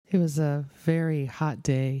It was a very hot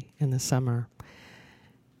day in the summer,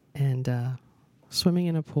 and swimming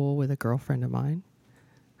in a pool with a girlfriend of mine.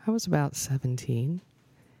 I was about 17,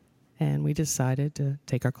 and we decided to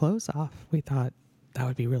take our clothes off. We thought that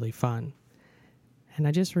would be really fun. And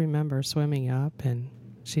I just remember swimming up, and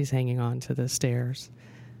she's hanging on to the stairs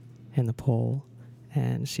in the pool,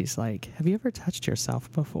 and she's like, "Have you ever touched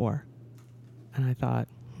yourself before?" And I thought,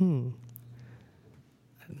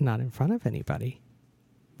 not in front of anybody,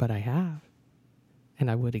 but I have, and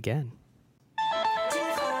I would again.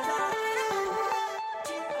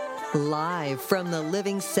 Live from the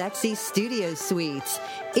Living Sexy Studio Suites,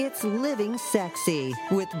 it's Living Sexy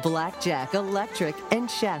with Blackjack, Electric, and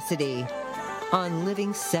Chastity on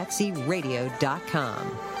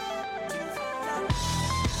livingsexyradio.com.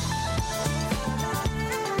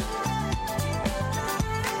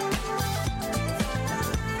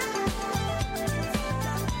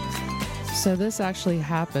 So this actually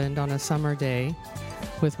happened on a summer day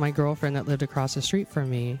with my girlfriend that lived across the street from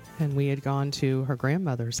me, and we had gone to her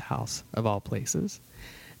grandmother's house, of all places,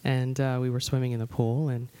 and we were swimming in the pool,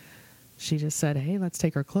 and she just said, "Hey, let's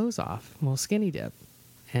take our clothes off. We'll skinny dip."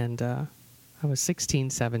 And I was 16,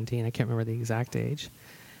 17, I can't remember the exact age,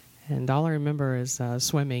 and all I remember is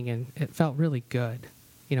swimming, and it felt really good,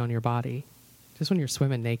 on your body. Just when you're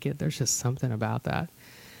swimming naked, there's just something about that.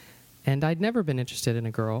 And I'd never been interested in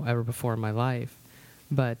a girl ever before in my life.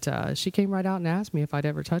 But she came right out and asked me if I'd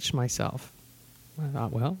ever touched myself. I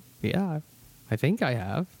thought, well, yeah, I think I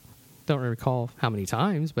have. Don't recall how many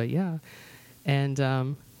times, but yeah.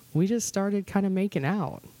 And we just started kind of making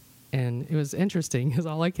out. And it was interesting because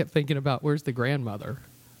all I kept thinking about, where's the grandmother?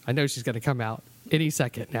 I know she's going to come out any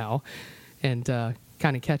second now and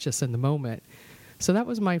kind of catch us in the moment. So that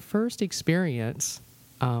was my first experience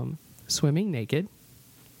swimming naked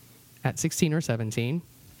at 16 or 17.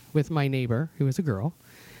 With my neighbor, who was a girl,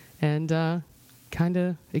 and kind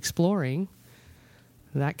of exploring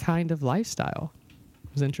that kind of lifestyle.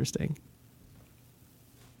 It was interesting.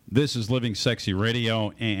 This is Living Sexy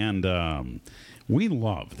Radio, and we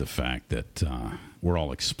love the fact that we're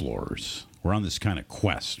all explorers. We're on this kind of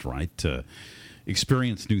quest, right, to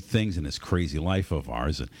experience new things in this crazy life of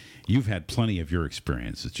ours. And you've had plenty of your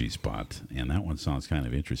experiences, G-Spot, and that one sounds kind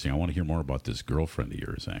of interesting. I want to hear more about this girlfriend of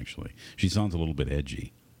yours, actually. She sounds a little bit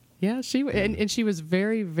edgy. Yeah, and she was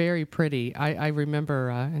very, very pretty. I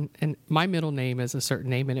remember, and my middle name is a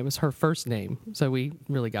certain name, and it was her first name, so we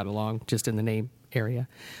really got along just in the name area.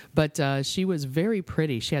 But she was very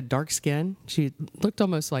pretty. She had dark skin. She looked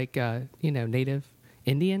almost like, Native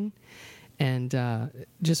Indian, and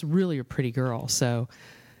just really a pretty girl. So,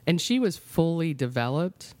 and she was fully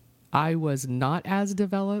developed. I was not as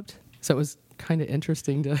developed, so it was kind of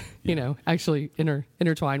interesting to, actually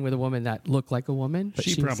intertwine with a woman that looked like a woman. But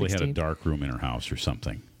she probably had a dark room in her house or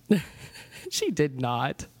something. She did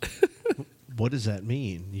not. What does that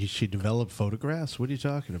mean? She developed photographs? What are you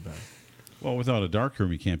talking about? Well, without a dark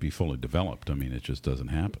room, you can't be fully developed. I mean, it just doesn't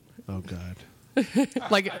happen. Oh, God.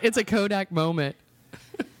 Like, it's a Kodak moment.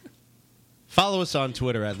 Follow us on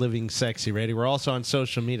Twitter at Living Sexy Radio. We're also on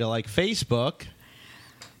social media like Facebook.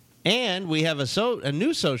 And we have a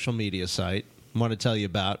new social media site I want to tell you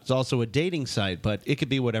about. It's also a dating site, but it could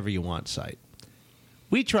be whatever you want site.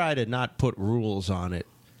 We try to not put rules on it,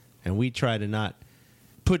 and we try to not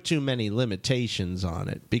put too many limitations on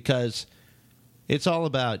it, because it's all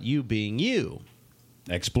about you being you.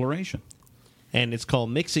 Exploration. And it's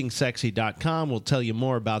called mixingsexy.com. We'll tell you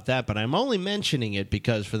more about that, but I'm only mentioning it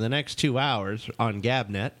because for the next 2 hours on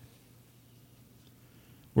Gabnet,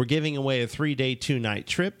 we're giving away a 3-day, 2-night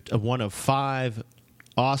trip of one of 5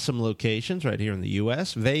 awesome locations right here in the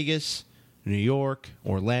U.S. Vegas, New York,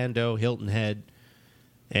 Orlando, Hilton Head,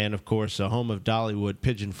 and, of course, the home of Dollywood,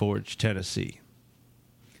 Pigeon Forge, Tennessee.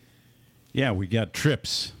 Yeah, we got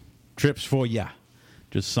trips for ya.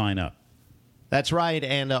 Just sign up. That's right,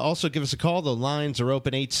 and also give us a call. The lines are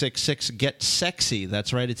open, 866-GET-SEXY.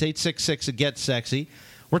 That's right, it's 866-GET-SEXY.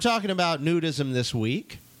 We're talking about nudism this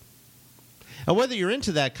week. And whether you're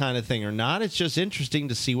into that kind of thing or not, it's just interesting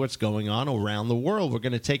to see what's going on around the world. We're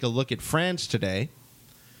going to take a look at France today,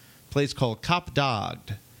 a place called Cap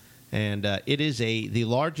d'Agde, and it is the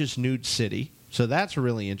largest nude city, so that's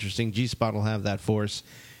really interesting. G-Spot will have that for us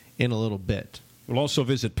in a little bit. We'll also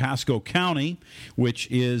visit Pasco County, which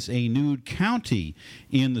is a nude county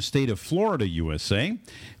in the state of Florida, USA.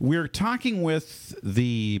 We're talking with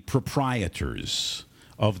the proprietors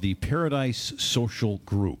of the Paradise Social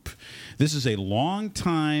Group. This is a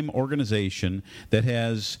long-time organization that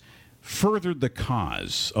has furthered the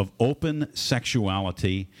cause of open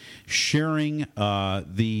sexuality, sharing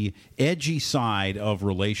the edgy side of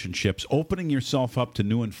relationships, opening yourself up to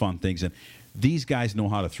new and fun things. And these guys know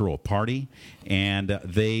how to throw a party, and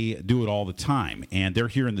they do it all the time. And they're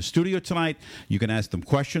here in the studio tonight. You can ask them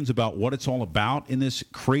questions about what it's all about in this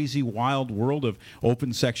crazy, wild world of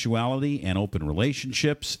open sexuality and open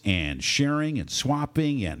relationships and sharing and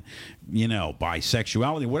swapping and,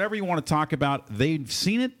 bisexuality, whatever you want to talk about. They've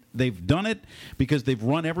seen it. They've done it because they've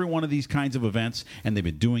run every one of these kinds of events, and they've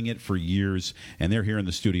been doing it for years, and they're here in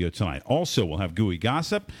the studio tonight. Also, we'll have Gooey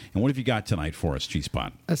Gossip. And what have you got tonight for us,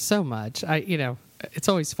 G-Spot? So much. It's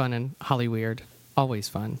always fun in Hollyweird. Always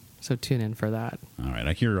fun. So tune in for that. All right.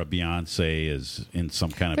 I hear Beyonce is in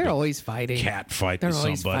some kind of They're always fighting. Cat fight They're with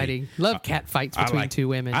always somebody. fighting. Love cat fights between two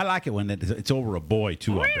women. I like it when it's over a boy,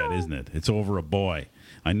 too, I bet, isn't it? It's over a boy.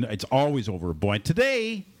 I know it's always over a boy.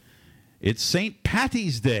 Today, it's St.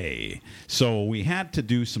 Patty's Day, so we had to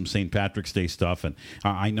do some St. Patrick's Day stuff, and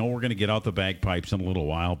I know we're going to get out the bagpipes in a little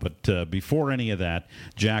while, but before any of that,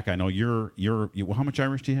 Jack, I know you're how much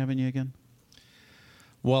Irish do you have in you again?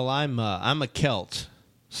 Well, I'm a Celt,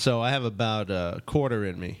 so I have about a quarter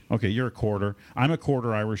in me. Okay, you're a quarter. I'm a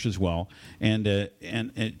quarter Irish as well. And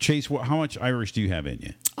Chase, how much Irish do you have in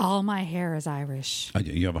you? All my hair is Irish.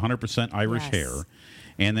 You have 100% Irish Yes. hair.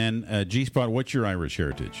 And then, G-Spot, what's your Irish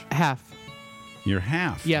heritage? Half. You're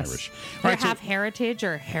half Yes. Irish. All You're right, so- half heritage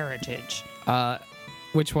or heritage?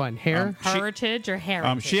 Which one? Hair? Heritage or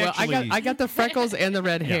heritage? she well, actually, I got the freckles and the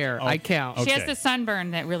red hair. Oh, I count. okay. She has the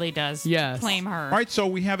sunburn that really does Yes. claim her. All right, so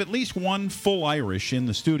we have at least one full Irish in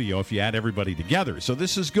the studio if you add everybody together. So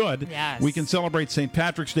this is good. Yes. We can celebrate St.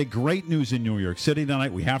 Patrick's Day. Great news in New York City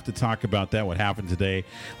tonight. We have to talk about that, what happened today.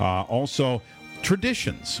 Also,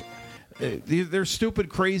 traditions. They're stupid,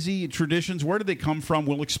 crazy traditions. Where did they come from?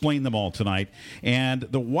 We'll explain them all tonight. And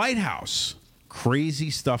the White House. Crazy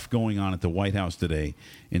stuff going on at the White House today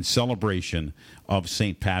in celebration of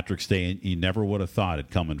St. Patrick's Day. And you never would have thought it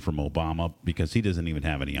coming from Obama because he doesn't even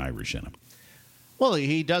have any Irish in him. Well,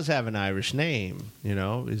 he does have an Irish name.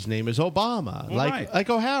 His name is Obama, Well, like right.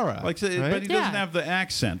 O'Hara. But he Yeah. doesn't have the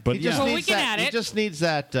accent. But He just yeah. Well, needs we can that. add He it. just needs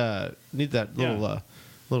that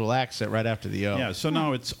little accent right after the O. Yeah, so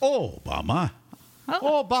now it's Obama.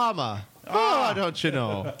 Obama. Oh, don't you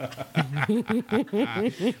know?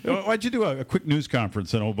 Why'd you do a quick news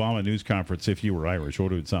conference, an Obama news conference, if you were Irish?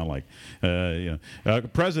 What would it sound like?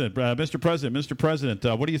 President, Mr. President,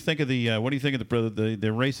 what do you think of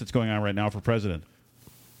the race that's going on right now for president?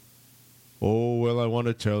 Oh, well, I want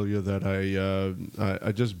to tell you that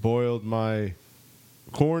I just boiled my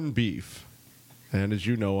corned beef. And as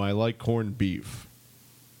you know, I like corned beef.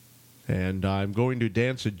 And I'm going to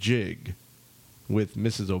dance a jig with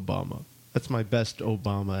Mrs. Obama. That's my best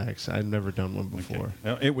Obama accent. I've never done one before.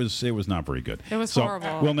 Okay. It was not very good. It was so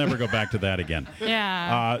horrible. We'll never go back to that again.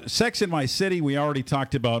 Yeah. Sex in My City. We already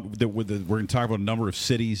talked about. We're going to talk about a number of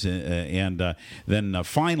cities, and then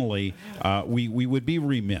finally, we would be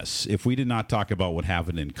remiss if we did not talk about what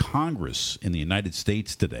happened in Congress in the United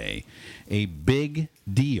States today. A big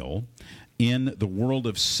deal in the world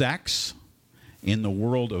of sex, in the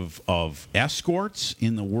world of escorts,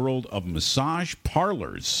 in the world of massage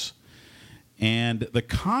parlors. And the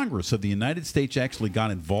Congress of the United States actually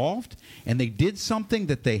got involved, and they did something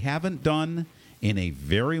that they haven't done in a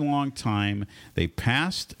very long time. They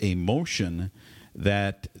passed a motion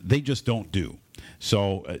that they just don't do.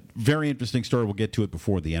 So, very interesting story. We'll get to it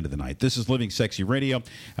before the end of the night. This is Living Sexy Radio.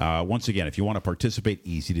 Once again, if you want to participate,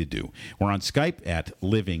 easy to do. We're on Skype at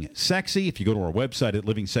Living Sexy. If you go to our website at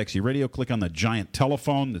Living Sexy Radio, click on the giant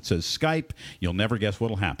telephone that says Skype. You'll never guess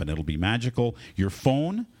what will happen. It'll be magical. Your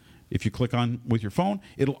phone, if you click on with your phone,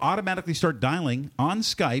 it'll automatically start dialing on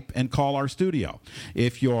Skype and call our studio.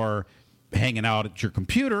 If you're hanging out at your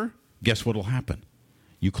computer, guess what will happen?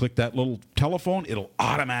 You click that little telephone, it'll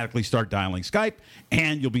automatically start dialing Skype,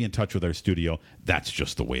 and you'll be in touch with our studio. That's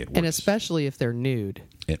just the way it works. And especially if they're nude.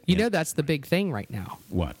 You know that's the big thing right now.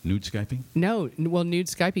 What, nude Skyping? No, well, nude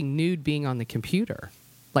Skyping, nude being on the computer,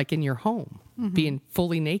 like in your home, being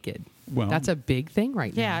fully naked. Well- that's a big thing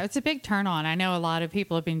right now. Yeah, it's a big turn on. I know a lot of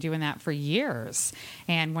people have been doing that for years.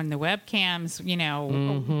 And when the webcams,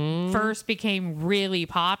 first became really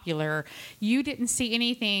popular, you didn't see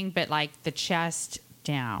anything but like the chest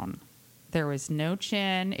down. There was no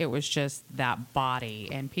chin. It was just that body.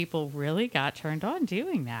 And people really got turned on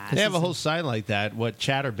doing that. They have a whole sign like that, what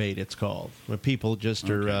Chatterbait it's called, where people just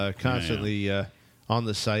are constantly on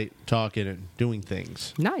the site talking and doing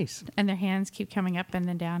things. Nice. And their hands keep coming up and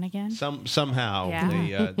then down again. Somehow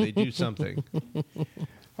Yeah. they do something.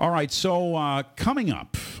 All right, so coming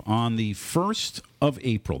up on the 1st of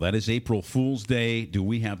April, that is April Fool's Day, do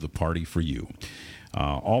we have the party for you?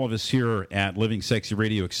 All of us here at Living Sexy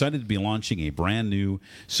Radio excited to be launching a brand new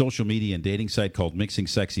social media and dating site called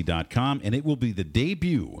MixingSexy.com, and it will be the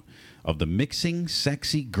debut of the Mixing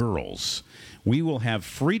Sexy Girls. We will have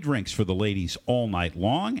free drinks for the ladies all night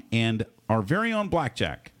long, and our very own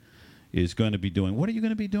Blackjack is going to be doing... What are you going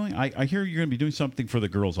to be doing? I hear you're going to be doing something for the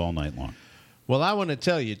girls all night long. Well, I want to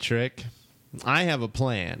tell you, Trick, I have a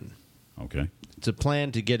plan. Okay. It's a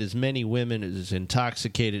plan to get as many women as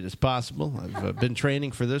intoxicated as possible. I've been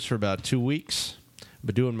training for this for about 2 weeks. I've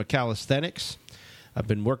been doing my calisthenics. I've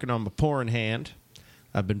been working on my porn hand.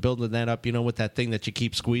 I've been building that up, with that thing that you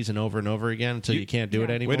keep squeezing over and over again until you can't do it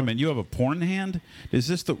anymore. Wait a minute, you have a porn hand? Is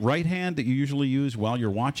this the right hand that you usually use while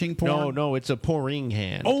you're watching porn? No, it's a pouring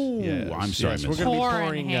hand. Oh, yes, I'm sorry. yes, I we're missed going to be Porn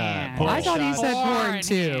pouring. hand. Porn I thought he shots. said porn Porn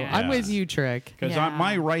too. hand. I'm with you, Trick. Because Yeah.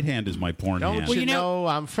 my right hand is my porn Don't hand. you Well, you know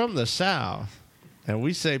I'm from the South, and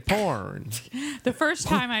we say porn. The first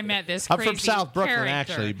time I met this I'm crazy from South Brooklyn,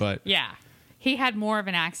 character- actually, but- yeah. He had more of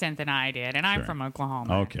an accent than I did, and I'm Sure. from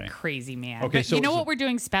Oklahoma. Okay. Crazy man. Okay, But so- you know so- what we're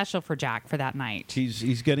doing special for Jack for that night?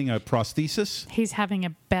 He's getting a prosthesis? He's having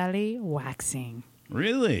a belly waxing.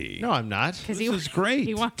 Really? No, I'm not. This is great.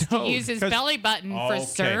 He wants No, to use his 'cause- belly button for Okay.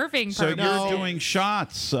 serving So purposes. you're doing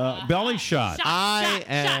shots, belly shot. Shot. I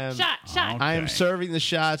am Okay. serving the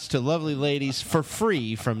shots to lovely ladies for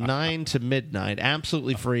free from 9 to midnight.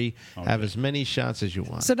 Absolutely free. Have as many shots as you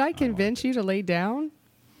want. So did I convince you to lay down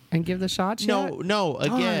and give the shot? No.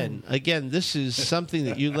 Again, this is something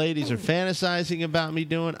that you ladies are fantasizing about me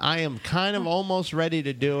doing. I am kind of almost ready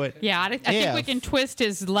to do it. Yeah, I think we If- can twist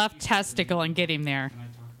his left testicle and get him there.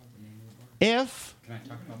 If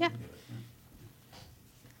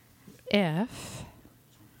Yeah. If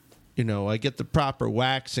I get the proper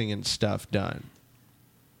waxing and stuff done,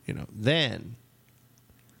 then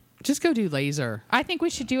Just go do laser. I think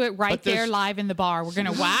we should do it right But this- there live in the bar. We're going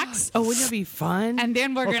to wax, Oh, wouldn't that be fun? and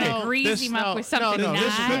then we're going to Okay, grease this- him up no, with something no, nice.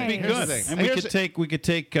 This could be Here's good, the thing. and we Here's could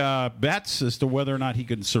take bets as to whether or not he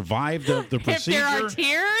could survive the If procedure. there are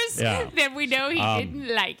tears, Yeah. then we know he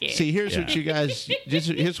didn't like it. see, here's Yeah. what you guys.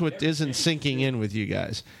 Here's what isn't sinking in with you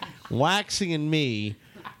guys. Waxing and me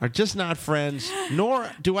are just not friends. Nor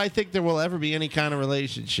do I think there will ever be any kind of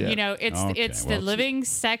relationship. It's Okay, it's well, the living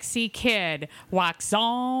sexy kid. Wax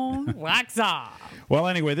on, wax off. Well,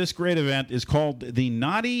 anyway, this great event is called the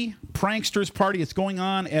Naughty Pranksters Party. It's going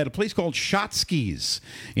on at a place called Shotskis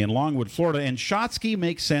in Longwood, Florida. And Shotski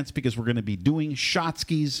makes sense because we're going to be doing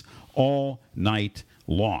Shotskis all night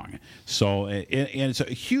long. So and it's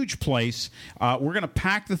a huge place. We're going to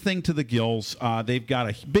pack the thing to the gills. They've got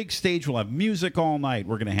a big stage. We'll have music all night.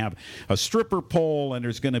 We're going to have a stripper pole, and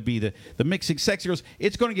there's going to be the Mixing Sexy Girls.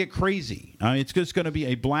 It's going to get crazy. It's just going to be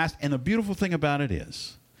a blast. And the beautiful thing about it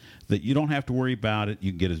is that you don't have to worry about it.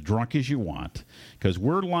 You can get as drunk as you want because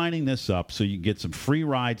we're lining this up so you can get some free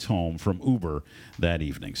rides home from Uber that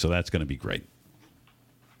evening. So that's going to be great.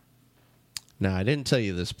 Now, I didn't tell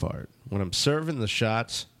you this part. When I'm serving the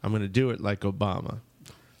shots, I'm going to do it like Obama.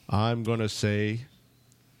 I'm going to say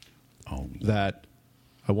that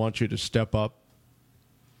I want you to step up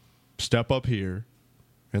here,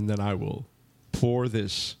 and then I will pour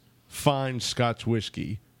this fine Scotch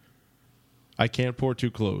whiskey. I can't pour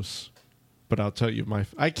too close, but I'll tell you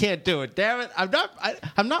I can't do it. Damn it!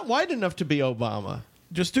 I'm not wide enough to be Obama.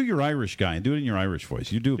 Just do your Irish guy and do it in your Irish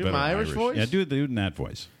voice. You do it Do better my in Irish voice? Yeah, do it in that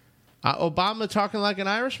voice. Obama talking like an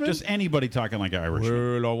Irishman? Just anybody talking like an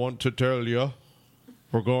Irishman. Well, I want to tell you,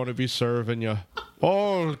 we're going to be serving you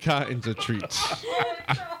all kinds of treats.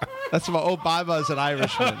 That's what Obama as an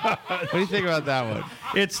Irishman. What do you think about that one?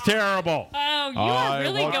 It's terrible. Oh, you are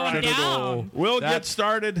really going down. We'll get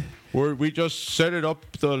started. We just set it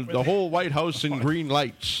up, the whole White House in green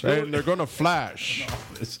lights, and they're going to flash.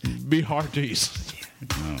 Be hearties.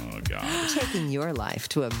 Oh, God. Taking your life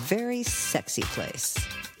to a very sexy place.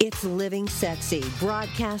 It's Living Sexy,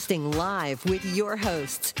 broadcasting live with your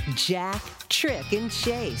hosts, Jack, Trick, and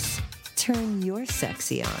Chase. Turn your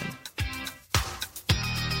sexy on.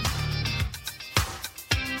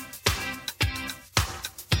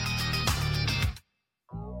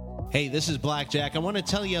 Hey, this is Blackjack. I want to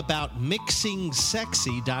tell you about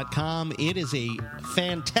MixingSexy.com. It is a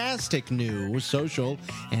fantastic new social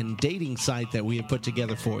and dating site that we have put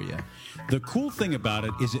together for you. The cool thing about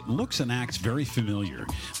it is it looks and acts very familiar,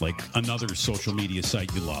 like another social media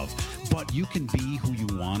site you love. But you can be who you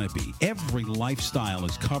want to be. Every lifestyle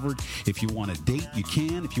is covered. If you want to date, you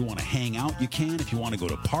can. If you want to hang out, you can. If you want to go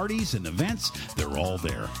to parties and events, they're all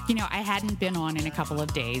there. I hadn't been on in a couple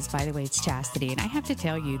of days. By the way, it's Chastity, and I have to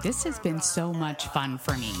tell you, this This has been so much fun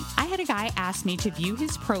for me. I had a guy ask me to view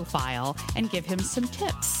his profile and give him some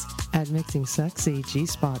tips. At Mixing Sexy,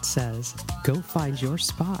 G-Spot says, go find your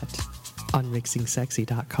spot on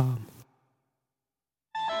mixingsexy.com.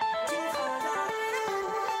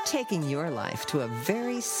 Taking your life to a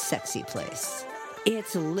very sexy place.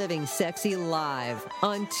 It's Living Sexy Live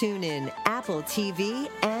on TuneIn, Apple TV,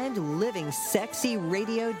 and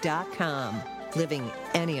livingsexyradio.com. Living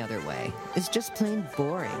any other way is just plain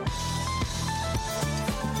boring.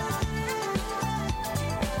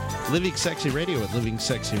 Living Sexy Radio at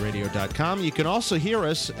livingsexyradio.com. You can also hear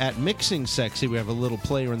us at Mixing Sexy. We have a little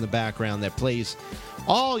player in the background that plays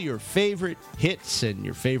all your favorite hits and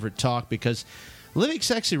your favorite talk, because Living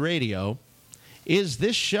Sexy Radio is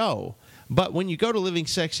this show. But when you go to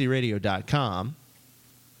livingsexyradio.com,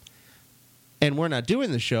 and we're not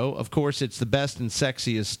doing the show, of course, it's the best and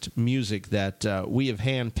sexiest music that we have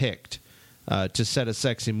handpicked to set a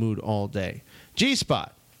sexy mood all day.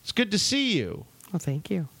 G-Spot, it's good to see you. Well,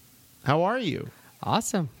 thank you. How are you?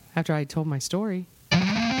 Awesome. After I told my story.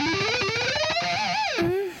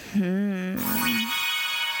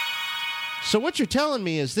 So what you're telling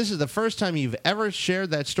me is this is the first time you've ever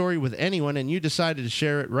shared that story with anyone, and you decided to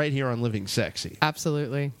share it right here on Living Sexy.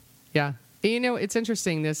 Absolutely. Yeah. You know, it's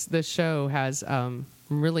interesting. This show has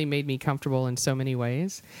really made me comfortable in so many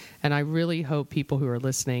ways. And I really hope people who are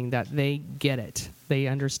listening that they get it. They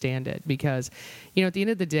understand it. Because, you know, at the end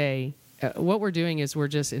of the day, what we're doing is we're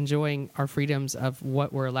just enjoying our freedoms of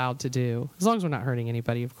what we're allowed to do. As long as we're not hurting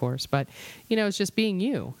anybody, of course. But, you know, it's just being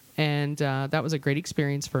you. And that was a great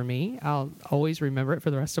experience for me. I'll always remember it for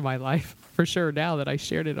the rest of my life, for sure, now that I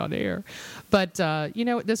shared it on air. But, you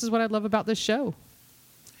know, this is what I love about this show.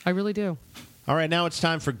 I really do. All right, now it's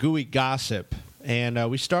time for Gooey Gossip. And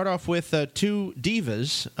we start off with two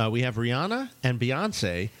divas. We have Rihanna and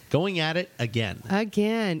Beyonce going at it again.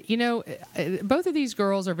 Again. You know, both of these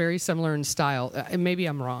girls are very similar in style. Maybe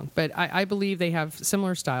I'm wrong, but I believe they have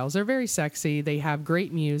similar styles. They're very sexy. They have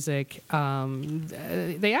great music.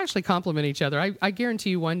 They actually complement each other. I guarantee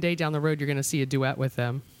you one day down the road you're going to see a duet with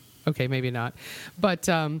them. Okay, maybe not. But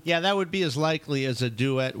yeah, that would be as likely as a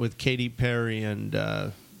duet with Katy Perry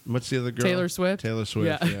and... what's the other girl? Taylor Swift. Taylor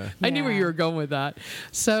Swift, yeah. I knew where you were going with that.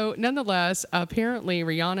 So, nonetheless, apparently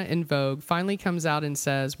Rihanna in Vogue finally comes out and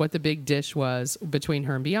says what the big dish was between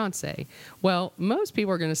her and Beyonce. Well, most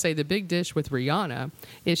people are going to say the big dish with Rihanna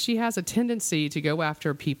is she has a tendency to go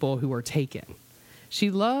after people who are taken. She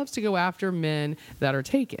loves to go after men that are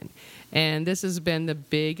taken. And this has been the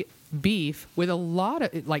big beef with a lot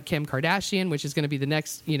of, like Kim Kardashian, which is going to be the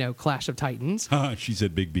next, you know, Clash of Titans. She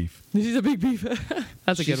said big beef. She's a big beef.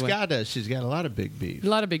 That's a good one. She's got a lot of big beef. A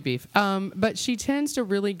lot of big beef. But she tends to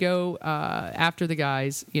really go after the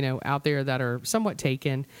guys, you know, out there that are somewhat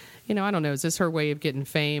taken. You know, I don't know. Is this her way of getting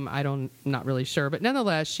fame? I'm not really sure. But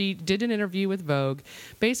nonetheless, she did an interview with Vogue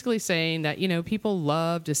basically saying that, you know, people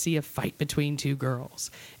love to see a fight between two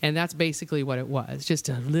girls. And that's basically what it was. Just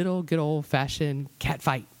a little good old-fashioned cat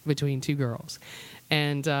fight between two girls.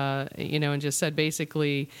 And, you know, and just said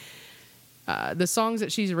basically... the songs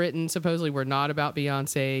that she's written supposedly were not about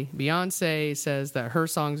Beyonce. Beyonce says that her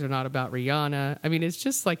songs are not about Rihanna. I mean, it's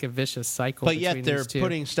just like a vicious cycle. But yet they're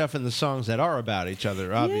putting stuff in the songs that are about each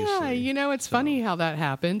other, obviously. Yeah, you know, it's funny how that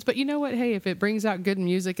happens. But you know what? Hey, if it brings out good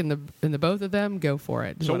music in the both of them, go for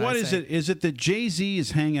it. So what is it? Is it that Jay-Z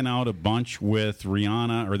is hanging out a bunch with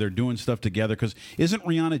Rihanna, or they're doing stuff together? Because isn't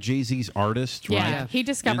Rihanna Jay-Z's artist, right? Yeah, he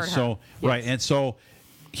discovered her. Right, and so...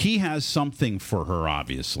 he has something for her,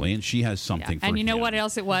 obviously, and she has something for him. And you know what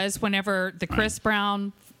else it was? Whenever the Chris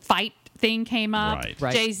Brown fight thing came up,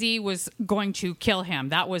 Right. Jay-Z was going to kill him.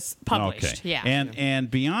 That was published. Okay. Yeah. And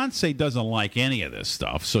Beyonce doesn't like any of this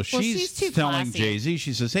stuff. So she's too telling classy. Jay-Z,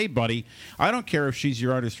 she says, hey, buddy, I don't care if she's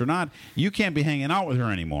your artist or not. You can't be hanging out with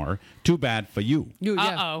her anymore. Too bad for you.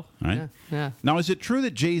 Uh-oh. Right? Yeah. Now, is it true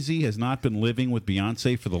that Jay-Z has not been living with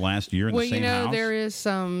Beyonce for the last year in the same house? Well, you know, there is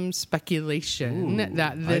some speculation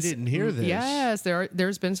that this... I didn't hear this. Yes,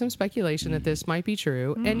 there's been some speculation that this might be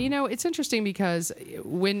true. And, you know, it's interesting because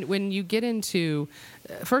when you get into...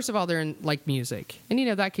 First of all, they're in, like, music. And, you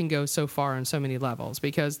know, that can go so far on so many levels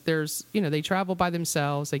because there's, you know, they travel by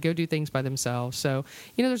themselves. They go do things by themselves. So,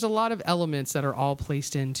 you know, there's a lot of elements that are all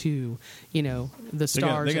placed into, you know, the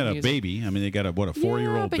stars. They got of a music. baby. I mean, they got a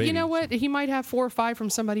 4-year-old but baby. you know what? He might have 4 or 5 from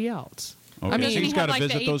somebody else. Okay. I mean, So Didn't he's he got have to like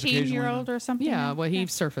visit the those occasionally. 18-year-old or something? Yeah, well, he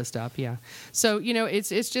surfaced up, yeah. So, you know, it's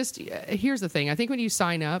just, here's the thing. I think when you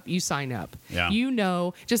sign up, you sign up. Yeah. You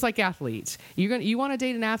know, just like athletes. You want to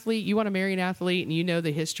date an athlete, you want to marry an athlete, and you know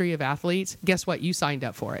the history of athletes, guess what? You signed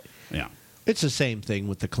up for it. Yeah. It's the same thing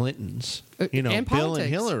with the Clintons. You know, and Bill politics. and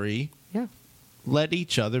Hillary. Yeah. let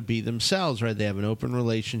each other be themselves, right? They have an open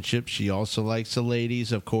relationship. She also likes the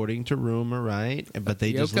ladies, according to rumor, right? But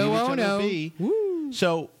they just leave Yoko each other Ono. be.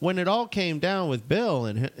 So when it all came down with Bill,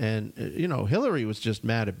 and Hillary was just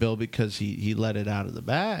mad at Bill because he let it out of the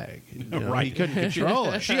bag. Right. He couldn't control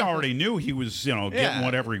it. She already knew he was, getting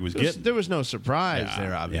whatever he was getting. There was no surprise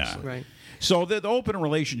there, Yeah, obviously. yeah. Right. So the open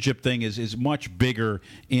relationship thing is much bigger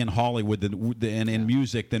in Hollywood and in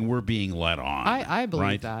music than we're being led on. I believe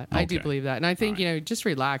right? that. I do Okay. believe that. And I think, just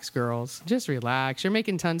relax, girls. Just relax. You're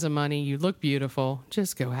making tons of money. You look beautiful.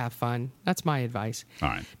 Just go have fun. That's my advice. All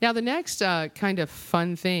right. Now, the next kind of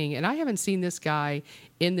fun thing, and I haven't seen this guy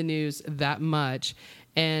in the news that much,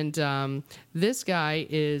 and this guy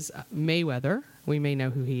is Mayweather. We may know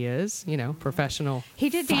who he is, professional He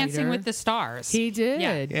did Dancing fighter. with the Stars. He did.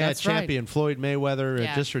 Yeah. Yeah, That's champion Floyd Mayweather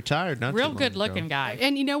Yeah. just retired. Not Real too long good ago. looking guy. right.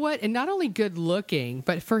 And you know what? And not only good looking,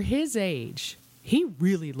 but for his age, he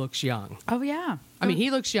really looks young. Oh, yeah. I mean, he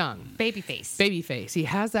looks young. Baby face. Baby face. He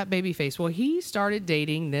has that baby face. Well, he started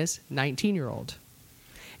dating this 19-year-old.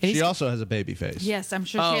 And She he's- also has a baby face. Yes, I'm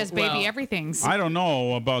sure Oh, she has baby well. everything's. I don't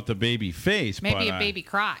know about the baby face, Maybe but a baby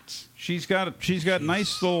crotch. she's got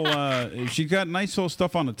nice little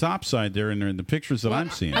stuff on the top side there in the pictures that I'm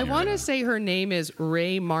seeing. I here. want to say her name is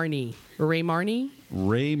Ray Marnie. Ray Marnie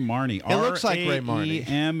Ray Marnie. It looks like Ray Marnie.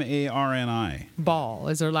 Marnie. Ball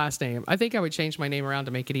is her last name. I think I would change my name around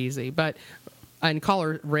to make it easy, but and call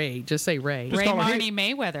her Ray. Just say Ray. Ray call her- Marnie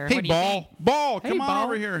Mayweather. Hey, what do you think? ball, Hey, come on Ball.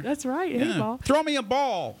 over here. That's right. Yeah. Hey, Ball. Throw me a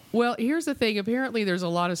ball. Well, here's the thing. Apparently, there's a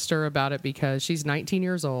lot of stir about it because she's 19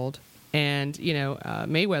 years old, and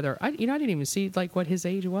Mayweather. I didn't even see what his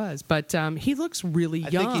age was, but he looks really I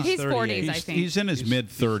think young. He's 38. 40s, I think. He's in his mid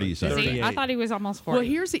 30s. Is he? 38. I thought he was almost 40. Well,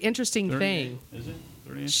 here's the interesting thing. Is it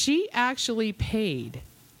 38? She actually paid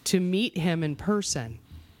to meet him in person.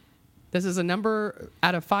 This is a number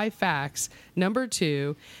out of 5 facts. Number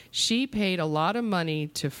 2, she paid a lot of money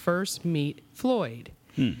to first meet Floyd.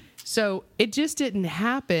 So it just didn't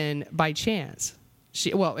happen by chance.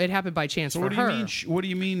 It happened by chance So for what do her. you mean? What do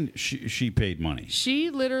you mean? She paid money? She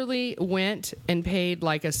literally went and paid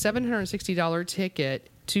like a $760 ticket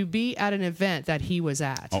to be at an event that he was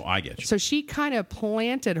at. Oh, I get you. So she kind of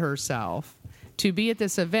planted herself to be at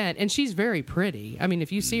this event, and she's very pretty. I mean,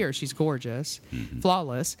 if you see her, she's gorgeous,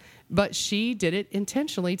 flawless. But she did it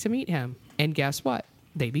intentionally to meet him, and guess what?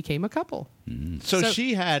 They became a couple. So So-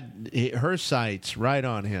 she had her sights right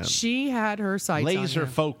on him. She had her sights on Laser him.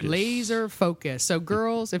 focus. Laser focus. So,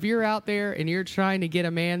 girls, if you're out there and you're trying to get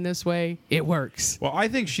a man this way, it works. Well, I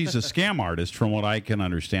think she's a scam artist, from what I can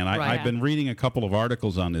understand. Right. I've been reading a couple of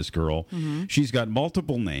articles on this girl. She's got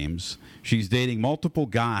multiple names. She's dating multiple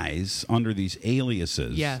guys under these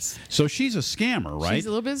aliases. Yes. So she's a scammer, right? She's a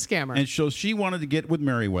little bit of a scammer. And so she wanted to get with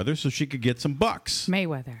Merriweather so she could get some bucks.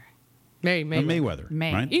 Mayweather. Mayweather,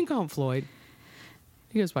 May. right? You can call him Floyd.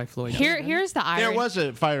 He goes by Floyd. Here's the There irony. was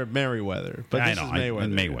a fight of Merriweather, but I this know. is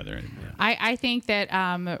Mayweather. Mayweather. I think that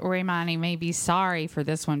Raymani may be sorry for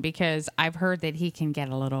this one because I've heard that he can get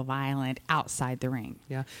a little violent outside the ring.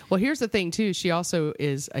 Yeah. Well, here's the thing too. She also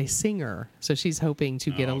is a singer, so she's hoping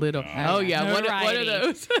to get a little. Oh yeah. What are Notoriety.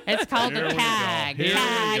 those? It's called Here the we go. CAG. Here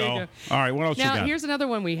CAG. we go. All right, what else you Now got? here's another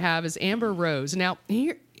one we have is Amber Rose. Now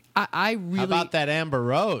here I really How about that Amber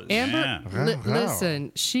Rose? Amber. Yeah.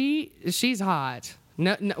 Listen, she's hot,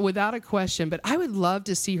 no, without a question. But I would love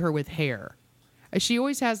to see her with hair. She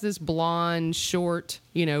always has this blonde, short,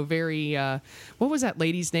 very. What was that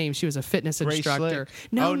lady's name? She was a fitness Grace instructor.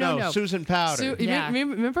 Slick? No, Oh, no, no, Susan Powder. Yeah.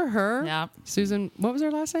 Remember her? Yep. Susan. What was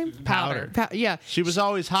her last name? Powder. Yeah. She was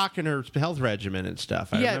always hawking her health regimen and stuff.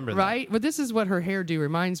 I remember that. right. But this is what her hairdo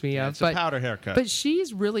reminds me of. it's a but, powder haircut. But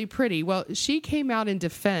she's really pretty. Well, she came out in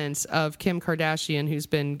defense of Kim Kardashian, who's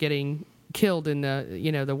been getting killed in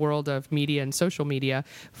the world of media and social media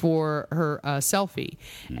for her selfie.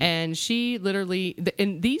 And she literally,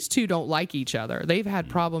 and these two don't like each other. They've had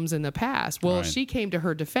problems in the past. Well, Right. she came to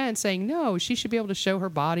her defense saying, no, she should be able to show her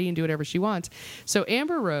body and do whatever she wants. So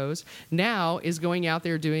Amber Rose now is going out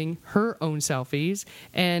there doing her own selfies.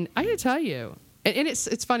 And I gotta tell you, and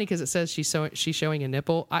it's funny because it says she's showing a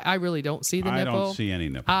nipple. I really don't see the I nipple. don't see any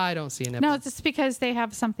nipple. I don't see a nipple. No, it's just because they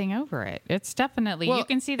have something over it. It's definitely Well, you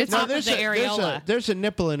can see the it's- top of the areola. there's a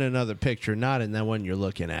nipple in another picture, not in that one you're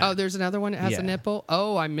looking at. Oh, there's another one that has Yeah. a nipple.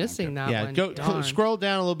 Oh, I'm missing that yeah, one. go Darn. scroll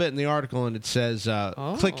down a little bit in the article, and it says,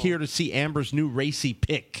 "Click here to see Amber's new racy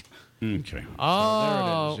pic." Okay.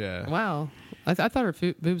 Oh, there it is, yeah. wow. I thought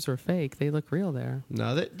her boobs were fake. They look real there.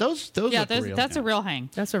 No, those Yeah, look real. that's a real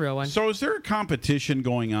hang. That's a real one. So, is there a competition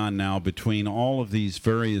going on now between all of these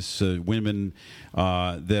various women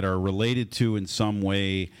that are related to, in some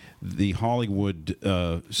way, the Hollywood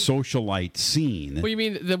socialite scene. Well, you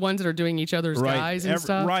mean the ones that are doing each other's guys and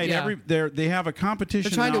stuff? Right. Yeah. They have a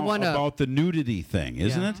competition They're trying to now one-up. about the nudity thing,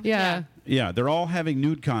 isn't it? Yeah. Yeah, they're all having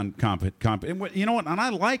nude and you know what? And I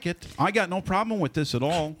like it. I got no problem with this at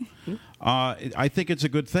all. I think it's a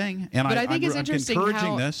good thing, and But I think it's I'm interesting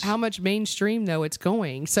encouraging this. how much mainstream, though, it's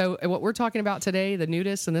going. So what we're talking about today, the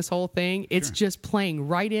nudists and this whole thing, it's just playing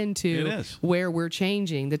right into It is. where we're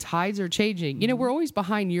changing. The tides are changing. You know, we're always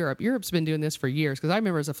behind Europe. Europe's been doing this for years, because I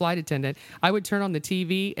remember as a flight attendant, I would turn on the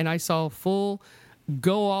TV, and I saw full,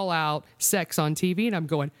 go all out sex on TV, and I'm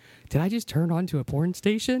going, did I just turn on to a porn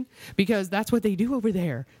station? Because that's what they do over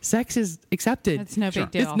there. Sex is accepted. It's no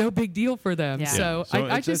big deal. It's no big deal for them. Yeah. So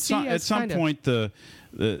I just see at some point this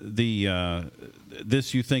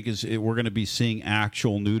you think is we're going to be seeing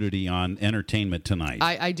actual nudity on entertainment tonight.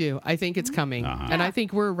 I do. I think it's coming. And I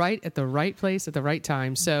think we're right at the right place at the right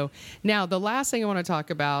time. So now the last thing I want to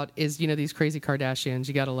talk about is, these crazy Kardashians.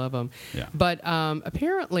 You got to love them. Yeah. But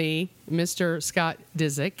apparently, Mr. Scott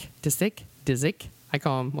Disick, I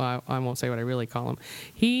call him, well, I won't say what I really call him.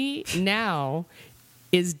 He now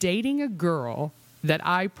is dating a girl that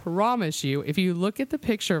I promise you, if you look at the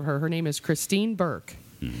picture of her name is Christine Burke.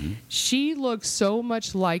 Mm-hmm. She looks so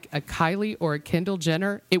much like a Kylie or a Kendall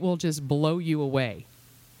Jenner, it will just blow you away.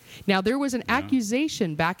 Now, there was an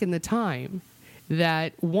accusation back in the time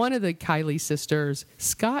that one of the Kylie sisters,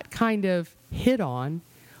 Scott kind of hit on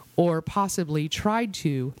or possibly tried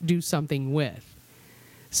to do something with.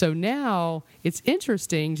 So now it's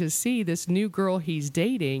interesting to see this new girl he's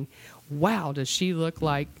dating. Wow, does she look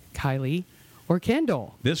like Kylie or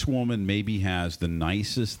Kendall? This woman maybe has the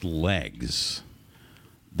nicest legs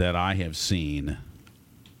that I have seen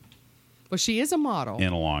Well, she is a model.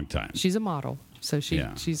 in a long time. She's a model. So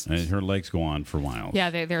she's and her legs go on for miles.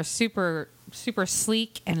 Yeah, they're super super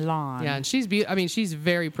sleek and long. yeah, and she's she's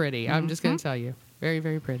very pretty. I'm just going to tell you, very,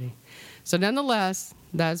 very pretty. So nonetheless,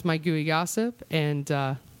 that's my gooey gossip, and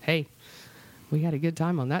hey, we had a good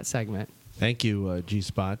time on that segment. Thank you,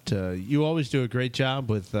 G-Spot. You always do a great job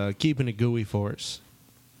with keeping it gooey for us.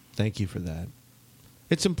 Thank you for that.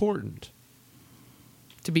 It's important.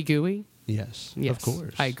 To be gooey? Yes, Yes, of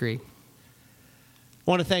course. I agree.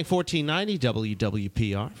 I want to thank 1490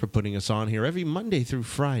 WWPR for putting us on here every Monday through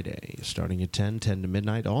Friday, starting at 10 to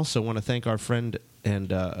midnight. Also want to thank our friend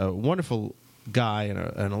and a wonderful guy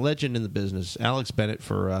and a legend in the business, Alex Bennett,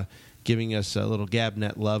 for giving us a little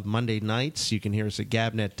Gabnet love Monday nights. You can hear us at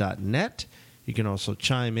gabnet.net. You can also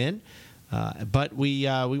chime in. But we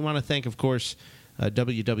want to thank, of course,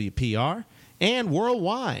 WWPR and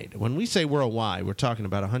worldwide. When we say worldwide, we're talking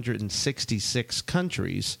about 166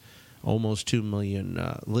 countries, almost 2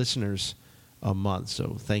 million listeners a month.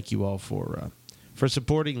 So thank you all for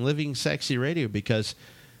supporting Living Sexy Radio, because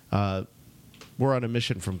we're on a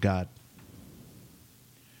mission from God.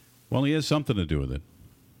 Well, he has something to do with it.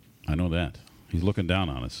 I know that. He's looking down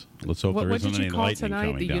on us. Let's hope there What isn't did you any call lightning tonight?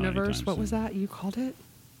 coming The down universe? anytime What was soon. that you called it?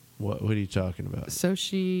 What are you talking about?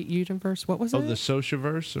 Soci universe? What was Oh, it? the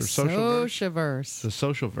Sociaverse or Socialverse? Sociaverse. The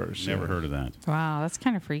Socialverse. Never yeah. heard of that. Wow, that's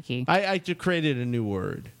kind of freaky. I created a new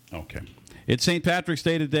word. Okay. It's St. Patrick's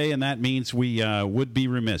Day today, and that means we would be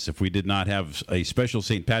remiss if we did not have a special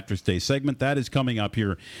St. Patrick's Day segment. That is coming up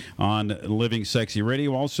here on Living Sexy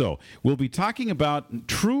Radio. Also, we'll be talking about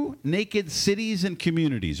true naked cities and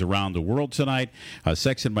communities around the world tonight.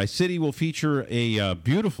 Sex in My City will feature a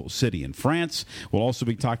beautiful city in France. We'll also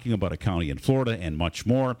be talking about a county in Florida and much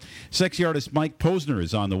more. Sexy artist Mike Posner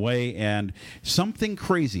is on the way, and something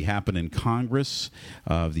crazy happened in Congress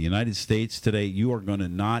of the United States today. You are going to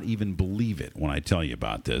not even believe it when I tell you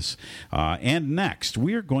about this. And next,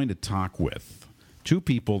 we are going to talk with two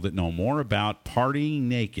people that know more about partying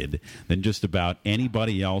naked than just about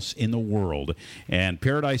anybody else in the world. And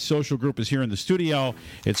Paradise Social Group is here in the studio.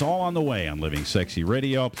 It's all on the way on Living Sexy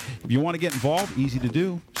Radio. If you want to get involved, easy to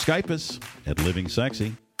do. Skype us at Living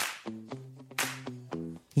Sexy.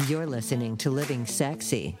 You're listening to Living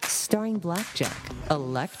Sexy, starring Blackjack,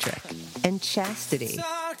 Electric, and Chastity.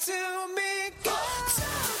 Talk to me.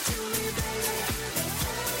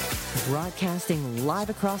 Broadcasting live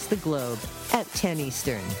across the globe at 10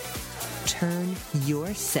 Eastern. Turn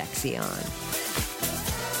your sexy on.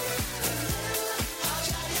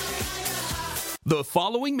 The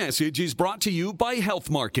following message is brought to you by Health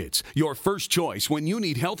Markets, your first choice when you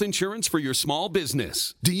need health insurance for your small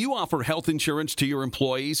business. Do you offer health insurance to your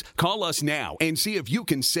employees? Call us now and see if you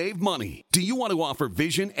can save money. Do you want to offer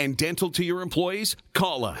vision and dental to your employees?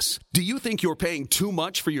 Call us. Do you think you're paying too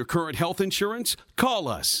much for your current health insurance? Call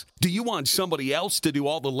us. Do you want somebody else to do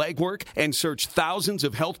all the legwork and search thousands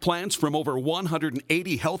of health plans from over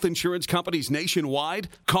 180 health insurance companies nationwide?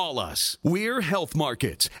 Call us. We're Health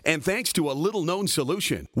Markets, and thanks to a little-known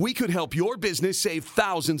solution, we could help your business save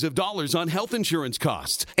thousands of dollars on health insurance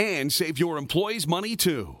costs and save your employees money,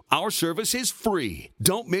 too. Our service is free.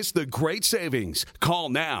 Don't miss the great savings. Call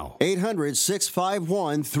now.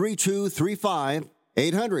 800-651-3235.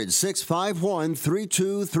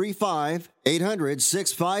 800-651-3235.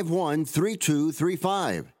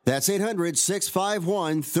 800-651-3235. That's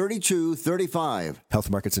 800-651-3235. Health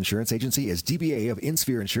Markets Insurance Agency is DBA of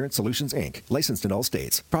InSphere Insurance Solutions, Inc., licensed in all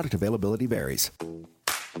states. Product availability varies.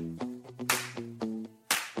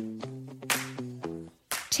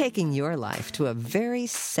 Taking your life to a very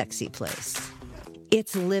sexy place.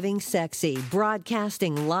 It's Living Sexy,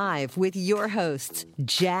 broadcasting live with your hosts,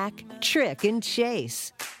 Jack, Trick, and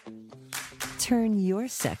Chase. Turn your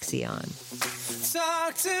sexy on.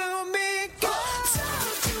 Talk to me, talk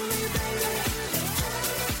to me, baby.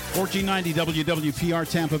 1490 WWPR,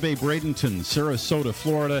 Tampa Bay, Bradenton, Sarasota,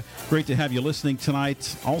 Florida. Great to have you listening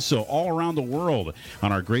tonight. Also, all around the world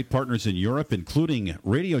on our great partners in Europe, including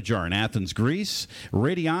Radio Jar in Athens, Greece,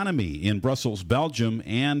 Radionomy in Brussels, Belgium,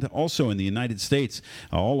 and also in the United States,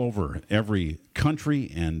 all over every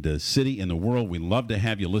country and city in the world. We love to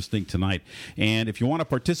have you listening tonight. And if you want to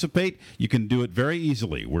participate, you can do it very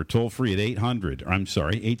easily. We're toll free at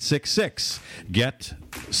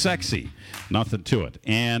 866-GET-SEXY. Nothing to it.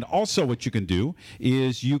 And also what you can do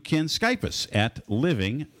is you can Skype us at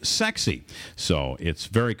Living Sexy. So it's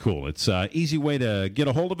very cool. It's an easy way to get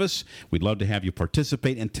a hold of us. We'd love to have you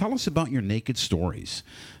participate and tell us about your naked stories.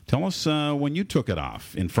 Tell us when you took it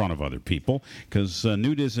off in front of other people, because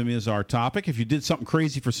nudism is our topic. If you did something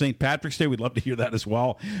crazy for St. Patrick's Day, we'd love to hear that as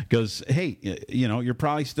well, because, hey, you know, you're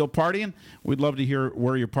probably still partying. We'd love to hear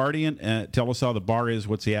where you're partying. Tell us how the bar is,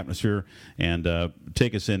 what's the atmosphere, and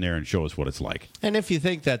take us in there and show us what it's like. And if you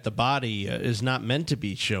think that the body is not meant to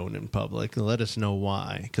be shown in public, let us know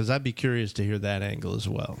why, because I'd be curious to hear that angle as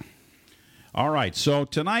well. All right, so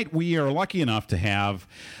tonight we are lucky enough to have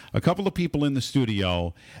a couple of people in the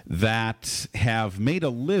studio that have made a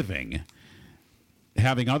living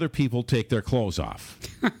having other people take their clothes off.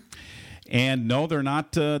 And no, they're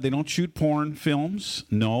not. They don't shoot porn films.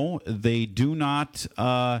 No, they do not.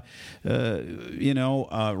 Manage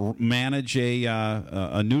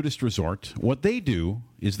a nudist resort. What they do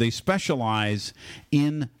is they specialize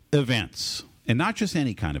in events. And not just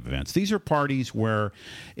any kind of events. These are parties where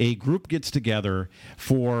a group gets together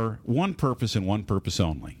for one purpose and one purpose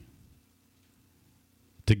only: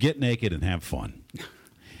 to get naked and have fun.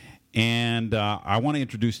 And I want to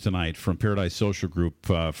introduce tonight from Paradise Social Group,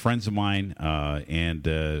 friends of mine, and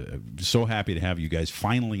so happy to have you guys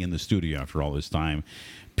finally in the studio after all this time,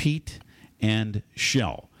 Pete and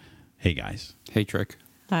Shell. Hey, guys. Hey, Trick.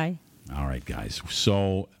 Hi. All right, guys.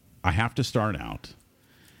 So I have to start out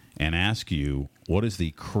and ask you, what is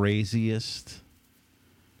the craziest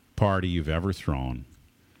party you've ever thrown?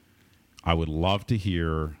 I would love to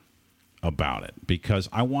hear about it, because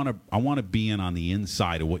I want to be in on the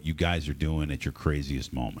inside of what you guys are doing at your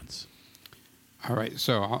craziest moments. All right,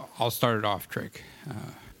 so I'll start it off, Trick.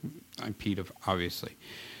 I'm Pete, obviously.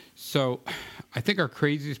 So I think our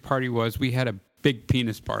craziest party was we had a big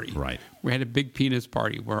penis party. Right. We had a big penis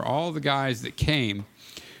party where all the guys that came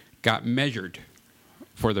got measured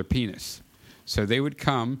for their penis. So they would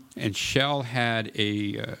come, and Shell had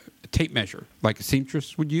a tape measure, like a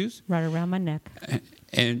seamstress would use. Right around my neck.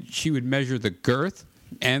 And she would measure the girth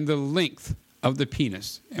and the length of the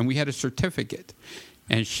penis. And we had a certificate.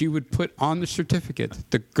 And she would put on the certificate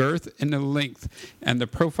the girth and the length and the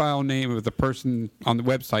profile name of the person on the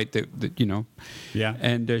website that you know. Yeah.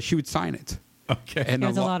 And she would sign it. Okay. And it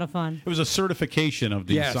was a lot of fun. It was a certification of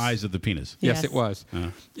the size of the penis. Yes, it was.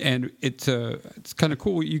 And it's kind of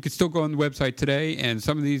cool. You could still go on the website today, and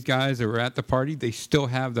some of these guys that were at the party, they still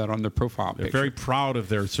have that on their profile They're picture. very proud of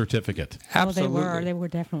their certificate. Absolutely. Well, they were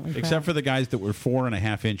definitely Except proud. for the guys that were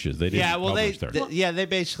 4.5 inches. They didn't publish theirs. They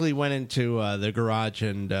basically went into the garage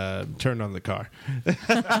and turned on the car.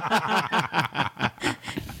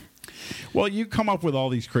 Well, you come up with all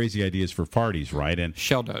these crazy ideas for parties, right? And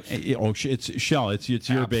Shell does. It's Shell. It's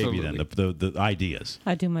your baby then. The ideas.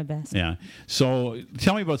 I do my best. Yeah. So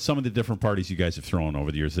tell me about some of the different parties you guys have thrown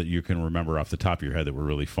over the years that you can remember off the top of your head that were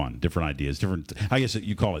really fun. Different ideas, different. I guess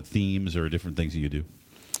you call it themes or different things that you do.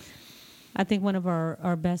 I think one of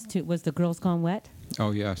our best two was the Girls Gone Wet.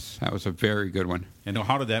 Oh yes, that was a very good one. And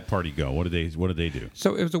how did that party go? What did they do?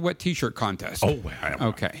 So it was a wet T-shirt contest. Oh, wow.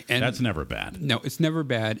 Okay. And that's never bad. No, it's never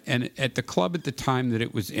bad. And at the club at the time that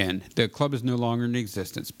it was in, the club is no longer in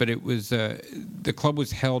existence, but it was the club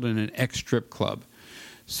was held in an ex-strip club.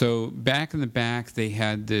 So back in the back, they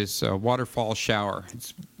had this waterfall shower.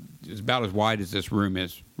 It's about as wide as this room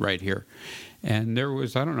is right here. And there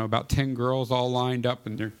was, I don't know, about 10 girls all lined up,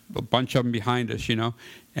 and there a bunch of them behind us,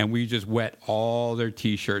 and we just wet all their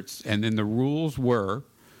T-shirts. And then the rules were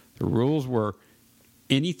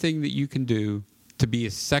anything that you can do to be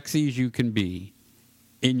as sexy as you can be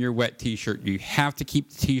in your wet T-shirt. You have to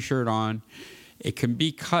keep the T-shirt on. It can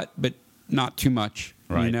be cut, but not too much,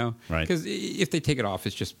 right? Right. Because if they take it off,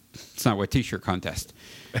 it's not a wet T-shirt contest.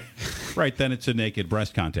 Right, then it's a naked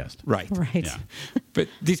breast contest. Right. Yeah. But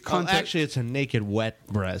these contests... actually, it's a naked wet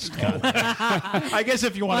breast contest. I guess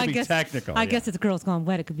if you want to be technical. I guess it's Girls Gone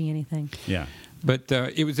Wet. It could be anything. Yeah. But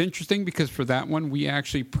it was interesting because for that one, we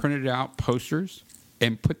actually printed out posters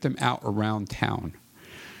and put them out around town.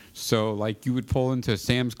 So, like, you would pull into a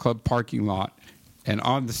Sam's Club parking lot, and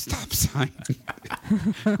on the stop sign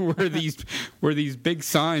were these big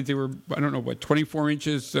signs. They were, I don't know, 24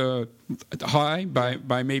 inches high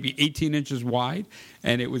by maybe 18 inches wide,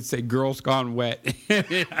 and it would say "Girls Gone Wet."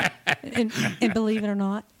 and believe it or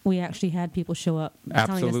not, we actually had people show up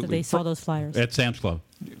telling us that they saw those flyers at Sam's Club.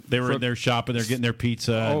 They were in there shopping. They're getting their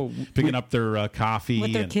pizza, picking up their coffee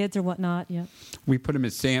with their kids or whatnot. Yeah. We put them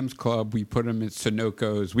at Sam's Club. We put them at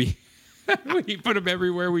Sunoco's. We put them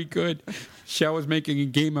everywhere we could. Shell was making a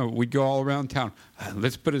game of it. We'd go all around town.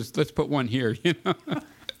 Let's put one here.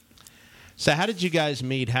 So how did you guys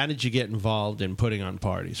meet? How did you get involved in putting on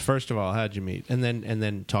parties? First of all, how did you meet? And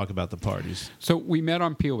then talk about the parties. So we met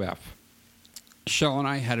on POF. Shell and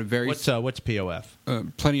I had a very... What's POF?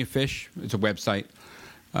 Plenty of Fish. It's a website.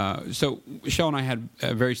 So Shell and I had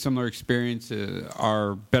a very similar experience.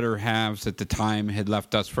 Our better halves at the time had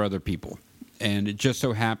left us for other people. And it just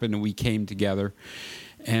so happened that we came together.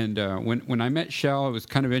 And when I met Shell, it was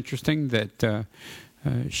kind of interesting that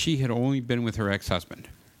she had only been with her ex-husband.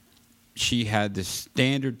 She had this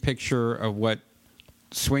standard picture of what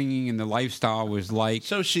swinging and the lifestyle was like.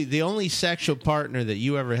 So the only sexual partner that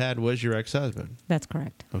you ever had was your ex-husband? That's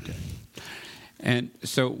correct. Okay. And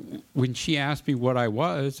so when she asked me what I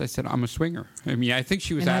was, I said, I'm a swinger. I mean, I think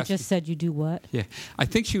she was asking... I just said, you do what? Yeah. I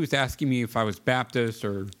think she was asking me if I was Baptist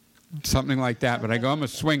or something like that, but I go, I'm a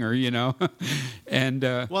swinger, and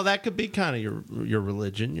well, that could be kind of your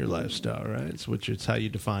religion, your lifestyle, right? It's how you're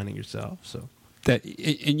defining yourself. So that,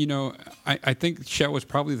 and I think Shell was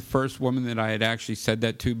probably the first woman that I had actually said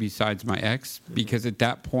that to, besides my ex, because at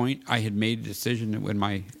that point I had made a decision that when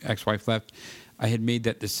my ex-wife left, I had made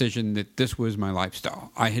that decision that this was my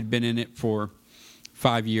lifestyle. I had been in it for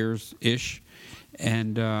 5 years ish,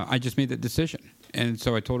 and I just made that decision. And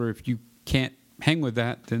so I told her, if you can't hang with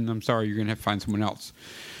that, then I'm sorry, you're going to have to find someone else.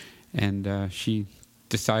 And she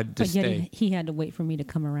decided to stay. He had to wait for me to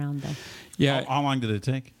come around, though. Yeah. How long did it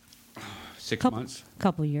take? 6 months. A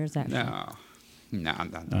couple of years, actually. No,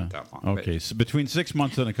 not that long. Okay, so between 6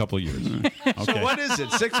 months and a couple of years. Okay. So what is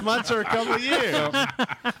it, 6 months or a couple of years?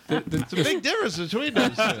 It's a big difference between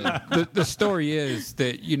those two. The story is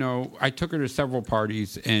that, I took her to several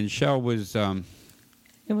parties, and Shell was...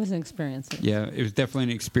 it was an experience. Yeah, it was definitely an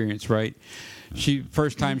experience, right?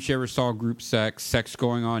 First time she ever saw group sex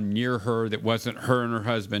going on near her that wasn't her and her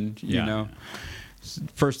husband, you know.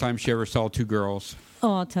 First time she ever saw two girls.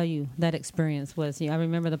 Oh, I'll tell you, that experience was, I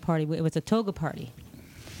remember the party. It was a toga party.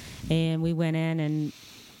 And we went in, and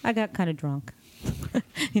I got kind of drunk.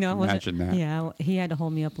 Imagine that. Yeah, he had to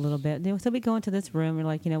hold me up a little bit. So we go into this room. We're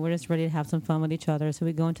like, we're just ready to have some fun with each other. So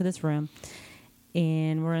we go into this room.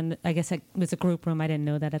 And we're in, I guess it was a group room. I didn't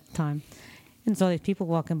know that at the time. And so these people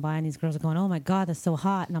walking by, and these girls are going, oh, my God, that's so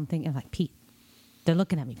hot. And I'm thinking, like, Pete, they're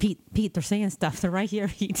looking at me. Pete, they're saying stuff. They're right here,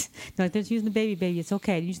 Pete. They're like, they're using the baby. It's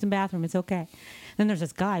okay. Use the bathroom. It's okay. Then there's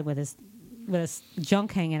this guy with his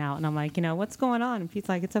junk hanging out. And I'm like, what's going on? And Pete's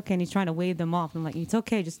like, it's okay. And he's trying to wave them off. And I'm like, it's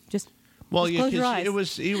okay. Just Well, close your eyes. It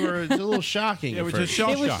was a little shocking. It was just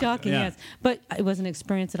shell It was shock. shocking, Yeah. yes. But it was an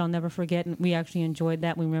experience that I'll never forget, and we actually enjoyed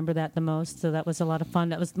that. We remember that the most, so that was a lot of fun.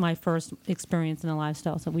 That was my first experience in a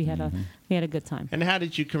lifestyle, so we had a good time. And how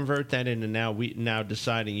did you convert that into now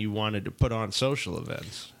deciding you wanted to put on social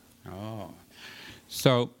events? Oh.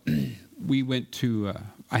 So we went to,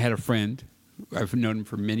 I had a friend. I've known him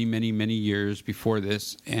for many, many, many years before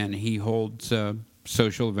this, and he holds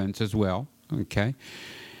social events as well, okay?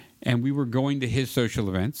 And we were going to his social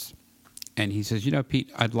events, and he says,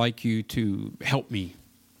 Pete, I'd like you to help me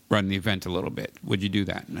run the event a little bit. Would you do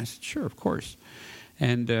that? And I said, sure, of course.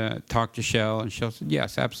 And talked to Shell, and Shell said,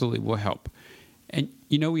 yes, absolutely, we'll help. And,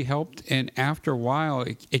 we helped, and after a while,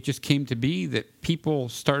 it just came to be that people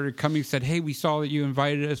started coming and said, hey, we saw that you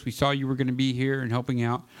invited us. We saw you were going to be here and helping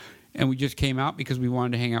out. And we just came out because we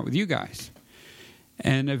wanted to hang out with you guys.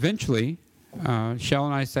 And eventually, Shell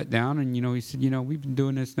and I sat down, and, he said, we've been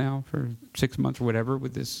doing this now for 6 months or whatever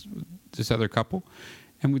with this other couple,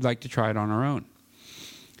 and we'd like to try it on our own.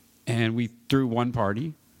 And we threw one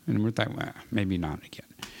party, and we're thinking, well, maybe not again.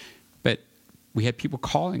 But we had people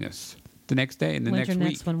calling us the next day and the next week.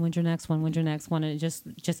 When's your next one? When's your next one? And it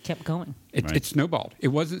just kept going. It snowballed. It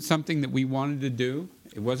wasn't something that we wanted to do.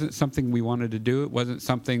 It wasn't something we wanted to do. It wasn't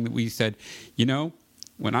something that we said,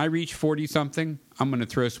 when I reach 40-something, I'm going to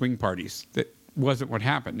throw swing parties. That wasn't what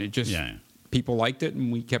happened. It just, people liked it,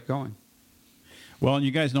 and we kept going. Well, and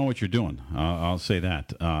you guys know what you're doing. I'll say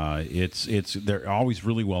that. They're always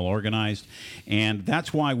really well organized, and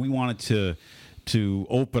that's why we wanted to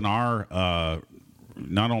open our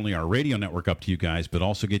not only our radio network up to you guys, but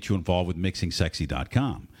also get you involved with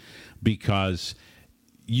MixingSexy.com, because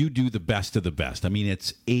you do the best of the best. I mean,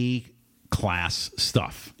 it's A-class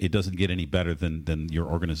stuff. It doesn't get any better than your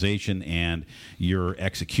organization and your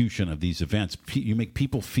execution of these events. You make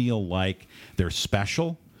people feel like they're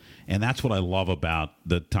special. And that's what I love about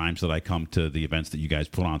the times that I come to the events that you guys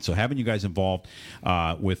put on. So having you guys involved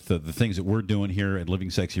with the things that we're doing here at Living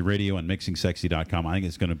Sexy Radio and MixingSexy.com, I think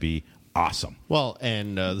it's going to be awesome. Well,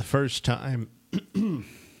 and the first time you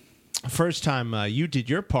did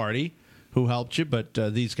your party, who helped you? But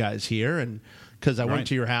these guys here, and because I went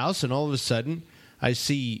to your house, and all of a sudden I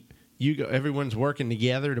see everyone's working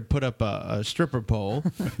together to put up a stripper pole.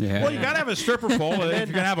 Yeah. Well, you got to have a stripper pole if you're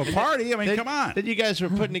going to have a party. I mean, come on. Then you guys were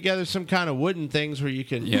putting together some kind of wooden things where you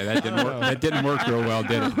can... Yeah, that didn't work. That didn't work real well,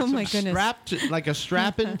 did it? Oh, my goodness. Like a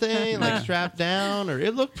strapping thing, like strapped down. Or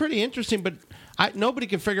it looked pretty interesting, but nobody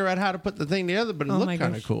could figure out how to put the thing together, but it looked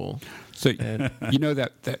kind of cool. So,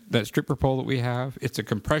 that stripper pole that we have, it's a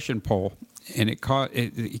compression pole, and it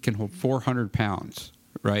can hold 400 pounds,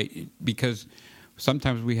 right? Because...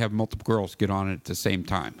 sometimes we have multiple girls get on it at the same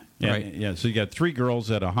time, right? Yeah, so you got 3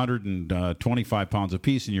 girls at 125 pounds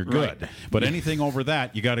apiece, and you're good. Right. But anything over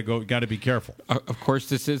that, you got to be careful. Of course,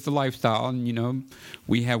 this is the lifestyle, and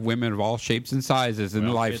we have women of all shapes and sizes in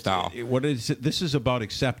the lifestyle. This is about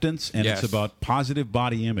acceptance, and it's about positive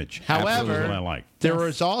body image. However, what I like. There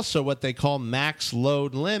is also what they call max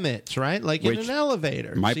load limits, right? Like in an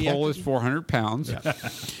elevator. My pole is 400 pounds,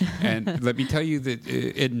 and let me tell you that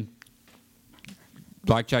in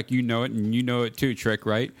Blackjack, you know it, and you know it too, Trick,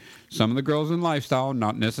 right? Some of the girls in lifestyle,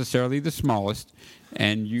 not necessarily the smallest,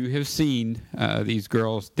 and you have seen these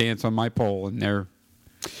girls dance on my pole, and they're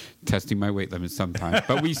testing my weight limits sometimes,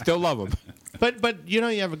 but we still love them. But you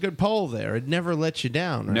have a good pole there. It never lets you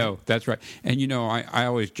down, right? No, that's right. And I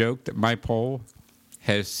always joke that my pole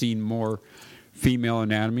has seen more female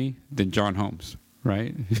anatomy than John Holmes,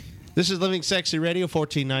 right? This is Living Sexy Radio,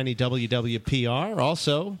 1490 WWPR.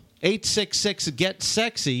 Also,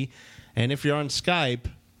 866-GET-SEXY. And if you're on Skype,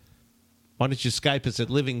 why don't you Skype us at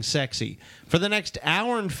Living Sexy? For the next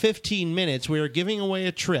hour and 15 minutes, we are giving away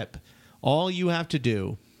a trip. All you have to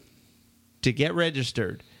do to get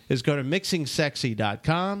registered is go to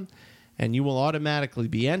MixingSexy.com, and you will automatically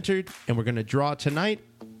be entered. And we're going to draw tonight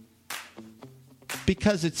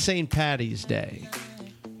because it's St. Paddy's Day.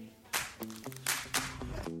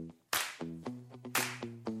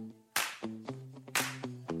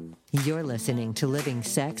 You're listening to Living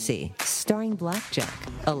Sexy, starring Blackjack,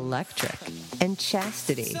 Electric, and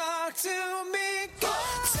Chastity. Talk to me,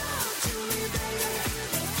 talk to me,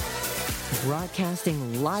 baby.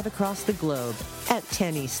 Broadcasting live across the globe at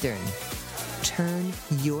 10 Eastern. Turn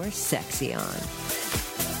your sexy on.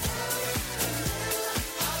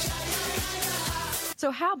 So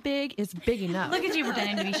how big is big enough? Look at you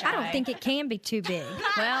pretending to be shy. I don't think it can be too big.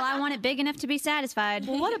 Well, I want it big enough to be satisfied.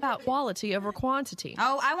 Well, what about quality over quantity?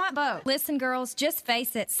 Oh, I want both. Listen, girls, just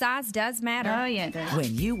face it. Size does matter. Oh, yeah, it does.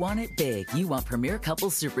 When you want it big, you want Premier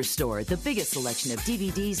Couples Superstore, the biggest selection of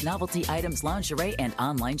DVDs, novelty items, lingerie, and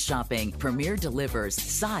online shopping. Premier delivers.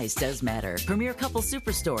 Size does matter. Premier Couples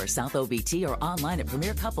Superstore, South OBT, or online at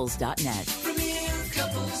premiercouples.net. Premier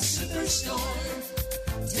Couples Superstore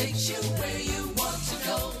takes you where you want to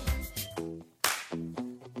go.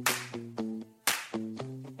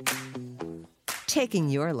 Taking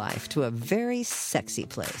your life to a very sexy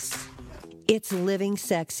place. It's Living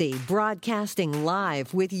Sexy, broadcasting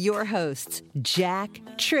live with your hosts, Jack,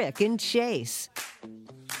 Trick, and Chase.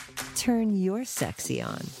 Turn your sexy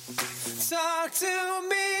on. Talk to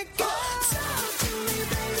me, go. Talk to me,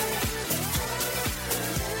 baby.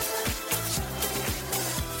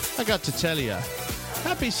 I got to tell you,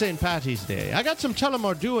 happy St. Patty's Day. I got some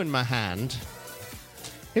Tullamore Dew in my hand.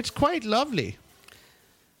 It's quite lovely.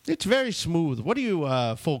 It's very smooth. What do you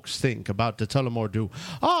folks think about the Tullamore Dew?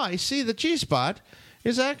 Oh, I see the G-Spot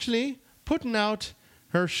is actually putting out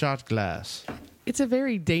her shot glass. It's a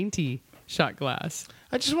very dainty shot glass.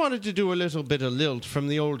 I just wanted to do a little bit of lilt from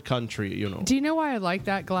the old country, you know. Do you know why I like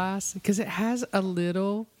that glass? Because it has a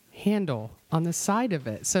little handle on the side of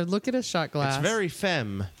it. So look at a shot glass. It's very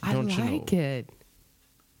femme, don't you know? I like it.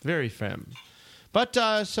 Very femme. But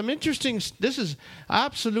some interesting... This is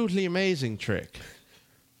absolutely amazing, Trick.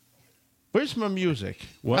 Where's my music?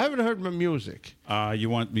 What? I haven't heard my music. You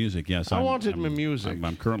want music? Yes. I wanted my music.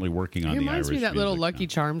 I'm currently working on He the reminds Irish me of that little music Lucky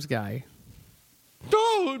Charms guy.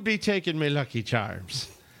 Oh, who'd be taking me Lucky Charms?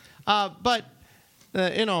 But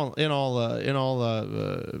in all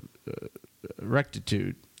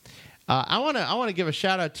rectitude, I want to give a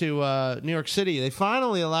shout out to New York City. They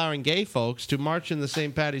finally allowing gay folks to march in the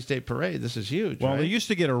St. Patty's Day parade. This is huge. Well, right? they used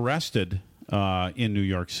to get arrested in New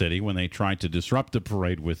York City when they tried to disrupt the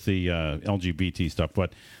parade with the LGBT stuff,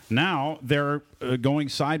 but now they're going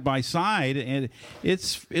side by side, and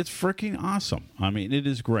it's freaking awesome. I mean, it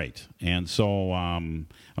is great, and so I'm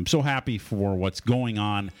so happy for what's going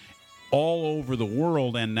on all over the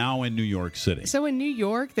world and now in New York City. So in New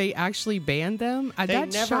York, they actually banned them? They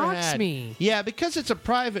That never shocks had- me. Yeah, because it's a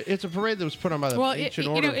parade that was put on by the ancient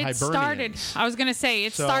order of it started. Hibernians. I was going to say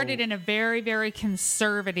it So- started in a very, very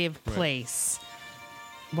conservative place.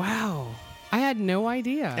 Wow. I had no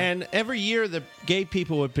idea. And every year, the gay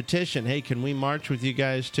people would petition, "Hey, can we march with you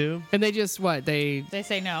guys too?" And they just, They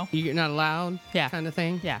say no. You're not allowed? Yeah. Kind of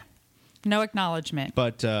thing? Yeah. No acknowledgement.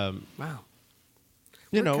 But wow.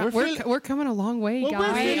 You know, we're coming a long way, well, guys.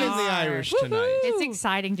 we're feeling the Irish tonight. It's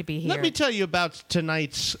exciting to be here. Let me tell you about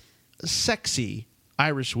tonight's sexy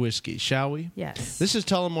Irish whiskey, shall we? Yes. This is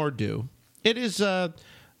Tullamore Dew. It is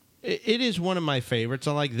one of my favorites.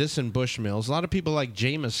 I like this and Bushmills. A lot of people like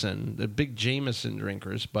Jameson, the big Jameson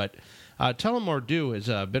drinkers, but Tullamore Dew has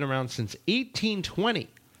been around since 1820.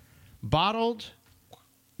 Bottled,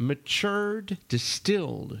 matured,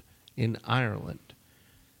 distilled in Ireland.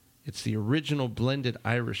 It's the original blended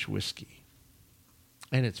Irish whiskey,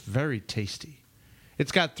 and it's very tasty.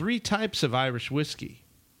 It's got 3 types of Irish whiskey.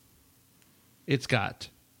 It's got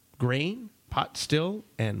grain, pot still,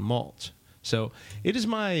 and malt. So it is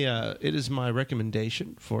my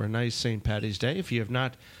recommendation for a nice St. Patty's Day. If you have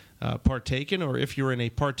not partaken, or if you're in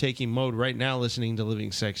a partaking mode right now listening to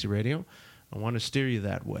Living Sexy Radio, I want to steer you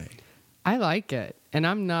that way. I like it. And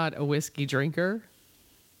I'm not a whiskey drinker,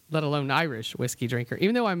 let alone Irish whiskey drinker,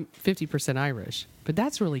 even though I'm 50% Irish. But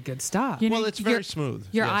that's really good stuff. You know, Well, it's very smooth.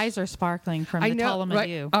 Your Yes. eyes are sparkling from I the know, Tullamore right?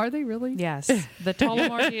 Dew. Are they really? Yes. The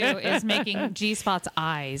Tullamore Dew is making G-Spot's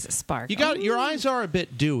eyes sparkle. You got your eyes are a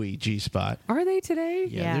bit dewy, G-Spot. Are they today?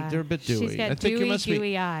 Yeah, they're a bit dewy. She's got I think you dewy, must be.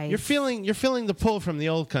 dewy eyes. You're feeling the pull from the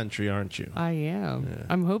old country, aren't you? I am.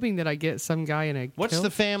 I'm hoping that I get some guy in a What's kilt.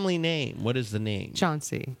 the family name? What is the name?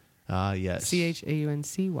 Chauncey. Ah, yes.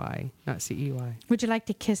 Chauncy, not Cey. Would you like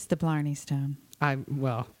to kiss the Blarney Stone?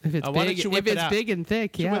 Well, if it's Why big, don't you whip if it it's out? big and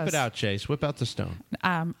thick, You yes. Whip it out, Chase. Whip out the stone.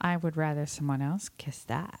 I would rather someone else kiss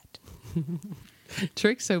that.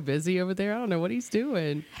 Trick's so busy over there. I don't know what he's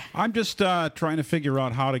doing. I'm just trying to figure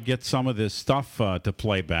out how to get some of this stuff to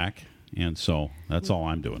play back, and so that's all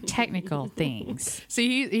I'm doing. Technical things.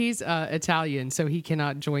 See, he's Italian, so he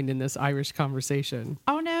cannot join in this Irish conversation.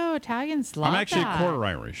 Oh no, Italians love I'm actually that. quarter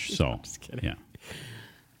Irish, so Just kidding. yeah.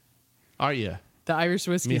 Are you? The Irish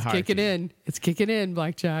whiskey's Me kicking hearty. in. It's kicking in,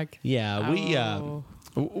 Blackjack. Yeah,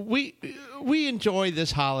 we enjoy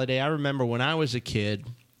this holiday. I remember when I was a kid,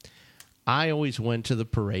 I always went to the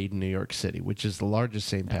parade in New York City, which is the largest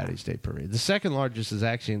St. Patty's Day parade. The second largest is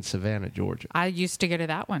actually in Savannah, Georgia. I used to go to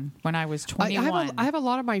that one when I was 21. I have a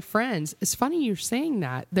lot of my friends. It's funny you're saying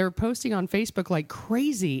that. They're posting on Facebook like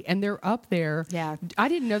crazy, and they're up there. Yeah. I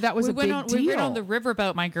didn't know that was a big deal. We went on the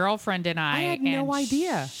riverboat, my girlfriend and I. I had no and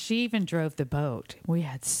idea. She even drove the boat. We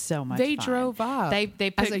had so much They fun. drove up They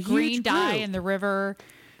as put a green huge dye group. in the river.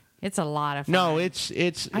 It's a lot of fun. No, it's I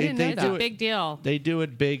didn't they know do that. it, a big deal. They do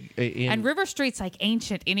it big. And River Street's like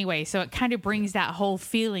ancient anyway, so it kind of brings that whole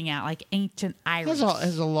feeling out, like ancient Irish.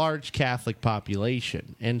 has a large Catholic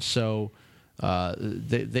population, and so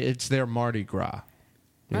it's their Mardi Gras.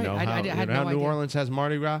 You Right, know I how, had you no know how New idea. Orleans has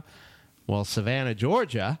Mardi Gras? Well, Savannah,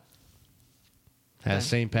 Georgia Has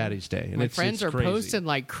St. Patty's Day. And My it's friends are crazy. posting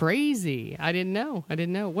like crazy. I didn't know.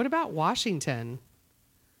 What about Washington?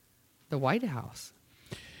 The White House.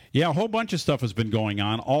 Yeah, a whole bunch of stuff has been going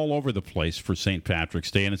on all over the place for St.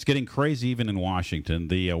 Patrick's Day, and it's getting crazy even in Washington.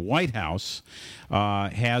 The White House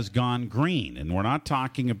has gone green, and we're not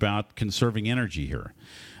talking about conserving energy here.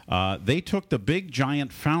 They took the big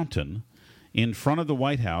giant fountain in front of the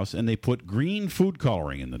White House, and they put green food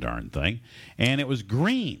coloring in the darn thing, and it was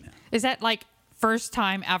green. Is that like first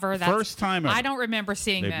time ever? First time ever. I don't remember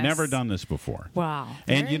seeing They've this. never done this before. Wow.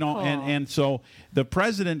 And Very cool. and so the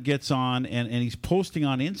president gets on and he's posting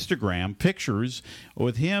on Instagram pictures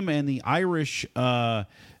with him and the Irish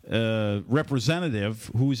representative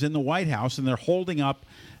who's in the White House, and they're holding up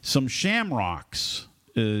some shamrocks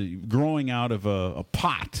growing out of a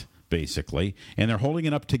pot, basically, and they're holding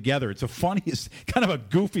it up together. It's the funniest, kind of a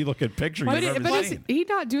goofy looking picture you've ever But is seen. he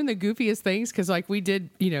not doing the goofiest things? Because like we did,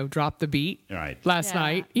 drop the beat last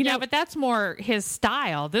night. Yeah, but that's more his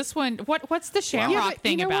style. This one, what's the shamrock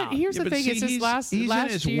thing you know about? What? Here's the thing: it's his last he's last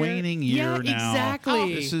in his year. waning year yeah, now.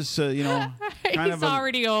 exactly. This is kind He's of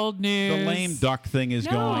already old news. the lame duck thing is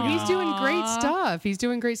going on. He's doing great stuff. He's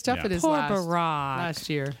doing great stuff Yeah. at his Poor last Barack. last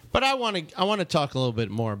year. But I want to talk a little bit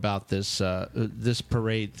more about this this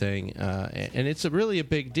parade thing, and it's really a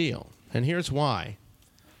big deal. And here's why.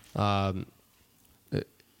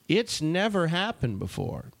 It's never happened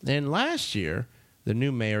before. And last year, the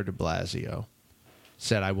new mayor de Blasio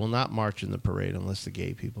said, "I will not march in the parade unless the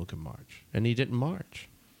gay people can march," and he didn't march.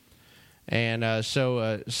 And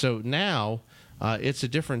so now it's a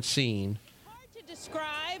different scene. To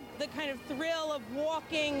describe the kind of thrill of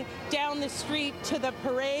walking down the street to the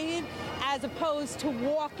parade as opposed to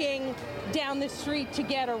walking down the street to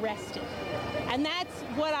get arrested. And that's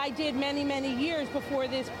what I did many, many years before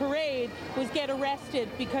this parade, was get arrested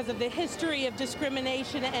because of the history of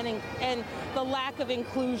discrimination and the lack of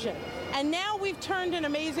inclusion. And now we've turned an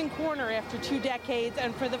amazing corner after 2 decades,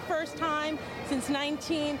 and for the first time since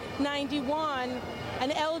 1991, an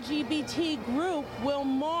LGBT group will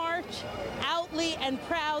march outly and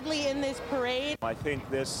proudly in this parade. I think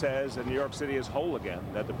this says that New York City is whole again,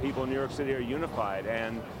 that the people in New York City are unified,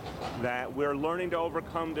 and that we're learning to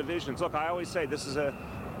overcome divisions. Look, I always say this is a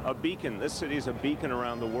beacon. This city is a beacon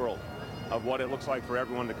around the world of what it looks like for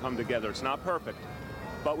everyone to come together. It's not perfect,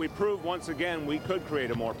 but we proved once again we could create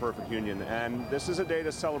a more perfect union, and this is a day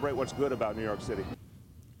to celebrate what's good about New York City.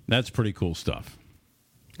 That's pretty cool stuff.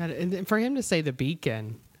 And for him to say the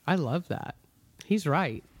beacon, I love that. He's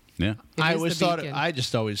right. Yeah. I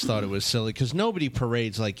just always thought it was silly because nobody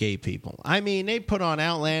parades like gay people. I mean, they put on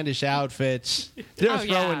outlandish outfits. They're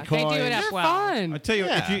throwing coins. They do it up well. Fun. I tell you,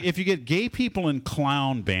 if you get gay people and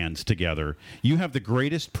clown bands together, you have the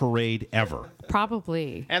greatest parade ever.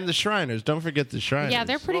 Probably. And the Shriners. Don't forget the Shriners. Yeah,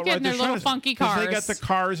 they're pretty good in their little funky 'Cause cars. They got the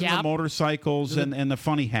cars and the Yep. motorcycles and the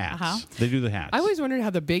funny hats. Uh-huh. They do the hats. I always wondered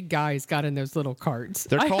how the big guys got in those little carts.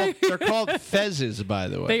 They're called fezzes, by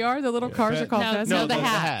the way. They are. The little cars are called fezzes? No, the the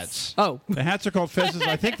hats. Oh. The hats are called fezzes.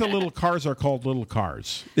 I think the little cars are called little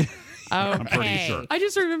cars. I'm pretty sure. I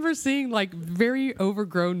just remember seeing like very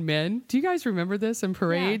overgrown men. Do you guys remember this in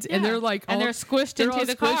parades? Yeah, And yeah. they're like, And they're squished they're into all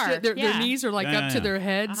the squished. car. Their Yeah. knees are like Yeah, up to yeah. their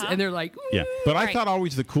heads, and they're like, Yeah, but I Right. thought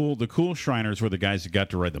always the cool Shriners were the guys that got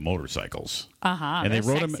to ride the motorcycles. they're And they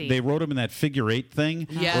rode sexy. them. They rode them in that figure 8 thing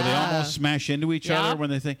where they Yeah. almost smash into each other Yep. when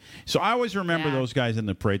they think. So I always remember Yeah. those guys in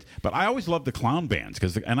the parades. But I always loved the clown bands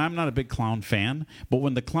and I'm not a big clown fan. But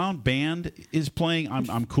when the clown band is playing,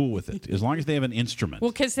 I'm cool with it as long as they have an instrument.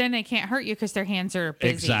 Well, because then they can't hurt you because their hands are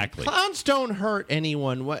busy. Exactly. Clowns don't hurt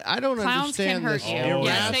anyone. I don't Clowns can understand hurt this you. irrational.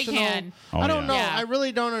 Yes, they can. Oh, I don't yeah. know. Yeah. I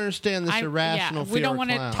really don't understand this irrational fear we don't of want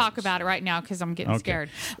to clowns. talk about it right now because I'm getting Okay. scared.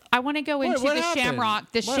 I want to go into what the happened?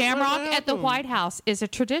 Shamrock. The What Shamrock at the happened? White House is a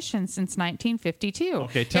tradition since 1952.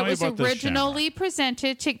 Okay, tell it me was about this originally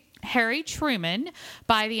presented to Harry Truman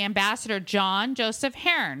by the ambassador John Joseph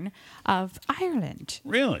Hearn of Ireland.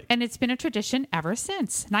 Really? And it's been a tradition ever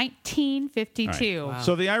since 1952. All right.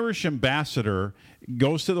 So the Irish ambassador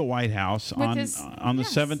goes to the White House With on his- the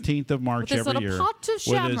 17th of March With his every little year pot of with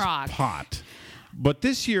shamrock. his pot. But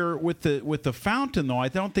this year with the fountain, though, I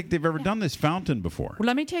don't think they've ever done this fountain before. Well,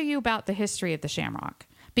 let me tell you about the history of the Shamrock.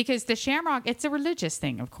 Because the Shamrock, it's a religious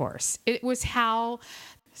thing, of course. It was how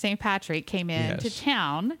St. Patrick came into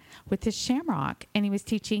town with his Shamrock, and he was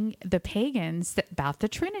teaching the pagans about the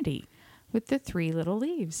Trinity. with the 3 little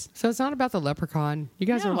leaves. So it's not about the leprechaun. You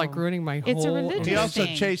guys are like No. ruining my It's a whole. religious He also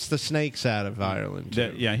thing. chased the snakes out of Ireland.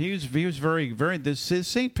 Too. Yeah, he was very this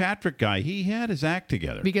St. Patrick guy. He had his act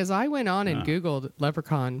together. Because I went on and Yeah. Googled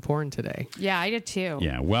leprechaun porn today. Yeah, I did too.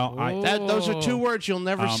 Yeah, well, Those are 2 words you'll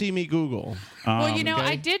never see me Google. Well, you know, okay.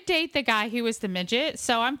 I did date the guy who was the midget,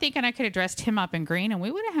 so I'm thinking I could have dressed him up in green and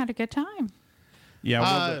we would have had a good time. Yeah,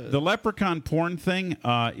 well, the leprechaun porn thing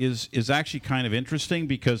is actually kind of interesting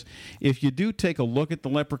because if you do take a look at the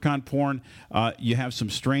leprechaun porn, you have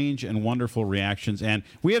some strange and wonderful reactions, and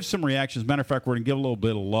we have some reactions. Matter of fact, we're going to give a little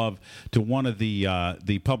bit of love to one of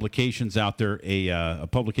the publications out there, a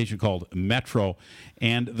publication called Metro,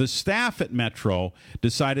 and the staff at Metro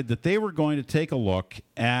decided that they were going to take a look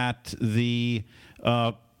at the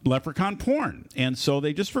leprechaun porn, and so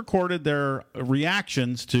they just recorded their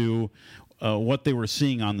reactions to what they were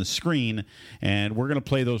seeing on the screen, and we're going to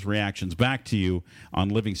play those reactions back to you on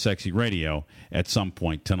Living Sexy Radio at some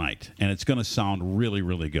point tonight, and it's going to sound really,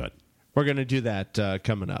 really good. We're going to do that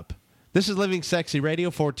coming up. This is Living Sexy Radio,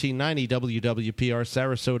 1490 WWPR,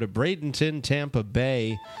 Sarasota, Bradenton, Tampa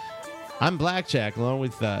Bay. I'm Blackjack, along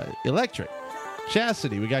with Electric,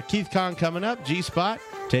 Chastity. We got Keith Kahn coming up, G-Spot,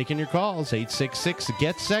 taking your calls,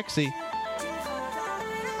 866-GET-SEXY.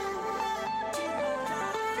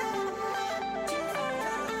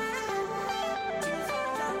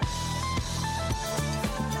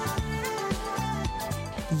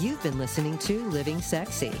 You've been listening to Living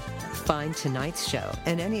Sexy. Find tonight's show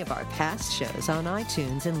and any of our past shows on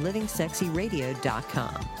iTunes and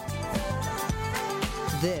livingsexyradio.com.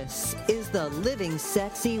 This is the Living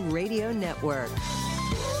Sexy Radio Network.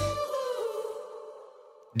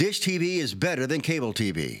 Dish TV is better than cable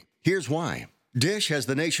TV. Here's why. Dish has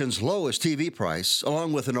the nation's lowest TV price,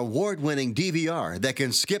 along with an award-winning DVR that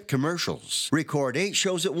can skip commercials, record 8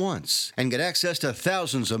 shows at once, and get access to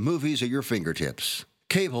thousands of movies at your fingertips.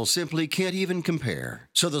 Cable simply can't even compare.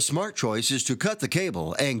 So the smart choice is to cut the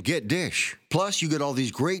cable and get Dish. Plus, you get all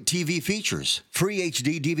these great TV features, free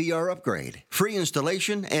HD DVR upgrade, free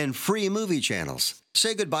installation, and free movie channels.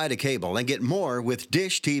 Say goodbye to cable and get more with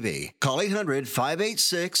Dish TV. Call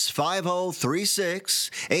 800-586-5036,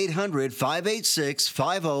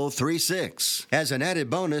 800-586-5036. As an added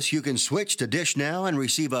bonus, you can switch to Dish now and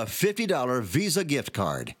receive a $50 Visa gift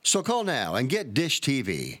card. So call now and get Dish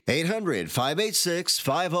TV.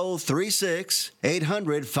 800-586-5036,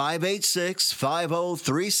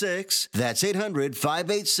 800-586-5036. That's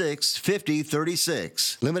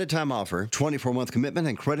 800-586-5036. Limited time offer, 24-month commitment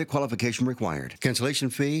and credit qualification required. Cancellation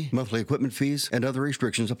fee, monthly equipment fees, and other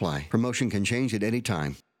restrictions apply. Promotion can change at any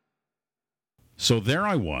time. So there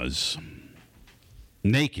I was,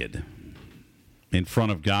 naked, in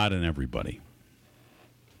front of God and everybody.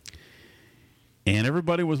 And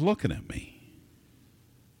everybody was looking at me.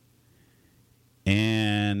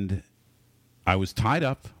 And I was tied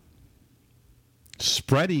up,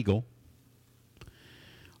 spread eagle,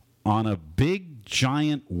 on a big,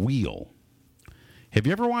 giant wheel. Have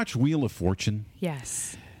you ever watched Wheel of Fortune?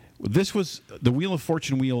 Yes. This was the Wheel of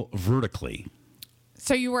Fortune wheel vertically.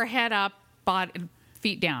 So you were head up,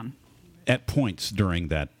 feet down. At points during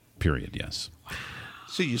that period, yes. Wow.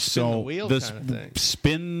 So you spin the wheel kind of thing.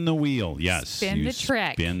 Spin the wheel, yes. Spin you the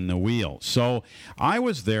trick. Spin the wheel. So I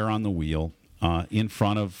was there on the wheel in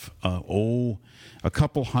front of, a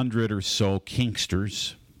couple hundred or so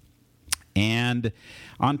kinksters. And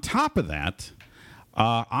on top of that,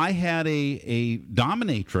 I had a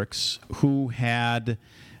dominatrix who had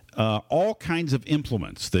all kinds of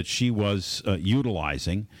implements that she was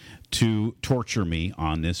utilizing to torture me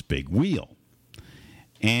on this big wheel.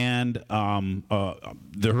 And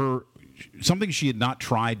something she had not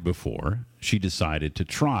tried before, she decided to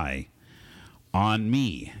try on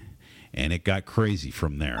me. And it got crazy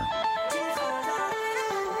from there.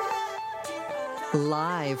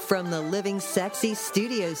 Live from the Living Sexy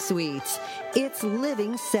Studio Suites, it's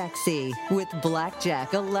Living Sexy with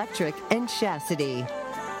Blackjack, Electric, and Chastity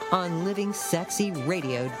on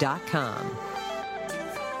livingsexyradio.com.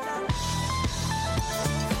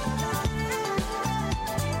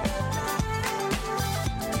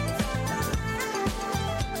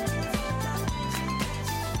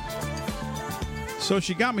 So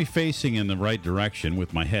she got me facing in the right direction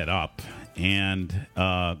with my head up, and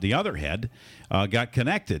the other head got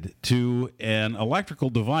connected to an electrical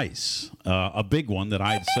device, a big one that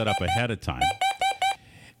I had set up ahead of time.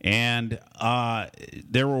 And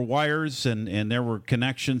there were wires and there were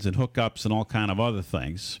connections and hookups and all kind of other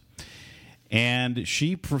things. And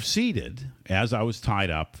she proceeded, as I was tied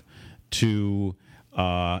up, to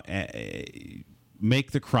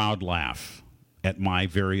make the crowd laugh at my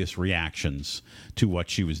various reactions to what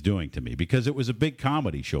she was doing to me, because it was a big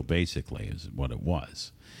comedy show, basically, is what it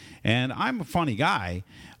was. And I'm a funny guy,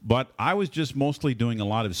 but I was just mostly doing a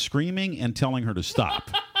lot of screaming and telling her to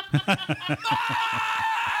stop.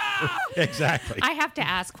 Exactly. I have to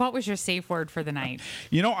ask, what was your safe word for the night?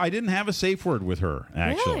 You know, I didn't have a safe word with her,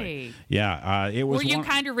 actually. Really? Yeah, it was. Were you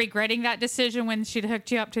kind of regretting that decision when she'd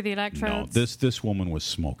hooked you up to the electrodes? No, this woman was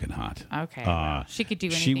smoking hot. Okay, well, she could do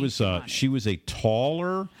anything She was a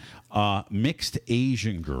taller, mixed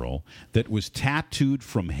Asian girl that was tattooed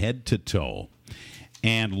from head to toe,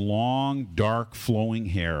 and long, dark, flowing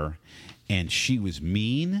hair, and she was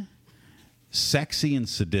mean, sexy, and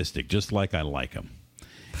sadistic, just like I like them.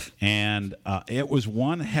 And it was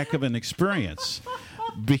one heck of an experience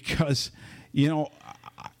because, you know,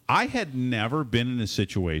 I had never been in a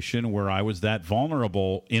situation where I was that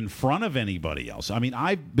vulnerable in front of anybody else. I mean,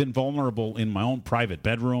 I've been vulnerable in my own private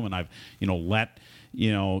bedroom, and I've, let,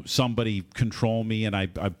 somebody control me, and I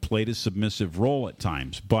played a submissive role at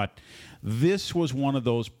times. But this was one of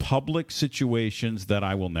those public situations that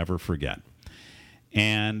I will never forget.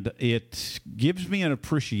 And it gives me an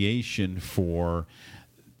appreciation for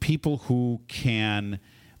people who can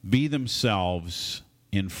be themselves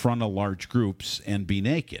in front of large groups and be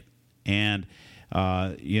naked. And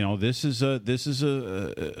this is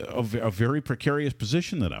a very precarious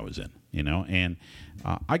position that I was in. And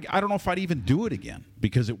I don't know if I'd even do it again,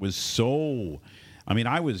 because it was so.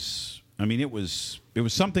 It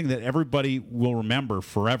was something that everybody will remember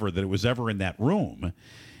forever, that it was ever in that room,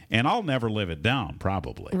 and I'll never live it down,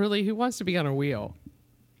 probably. Really, who wants to be on a wheel?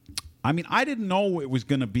 I mean, I didn't know it was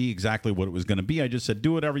going to be exactly what it was going to be. I just said,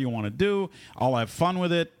 do whatever you want to do. I'll have fun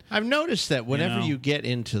with it. I've noticed that whenever you get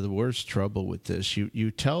into the worst trouble with this, you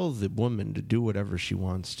tell the woman to do whatever she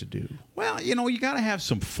wants to do. Well, you got to have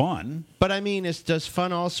some fun. But I mean, does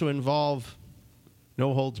fun also involve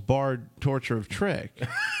no holds barred torture of Trick?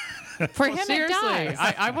 For him, seriously, it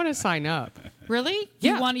does. I want to sign up. Really?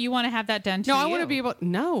 Yeah. You want to have that done to No, you? I want to be able.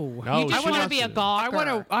 No, you just want to be a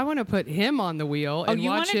gawker. I want to put him on the wheel. Oh, and you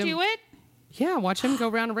want to do it? Yeah, watch him go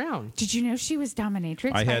round and round. Did you know she was dominatrix?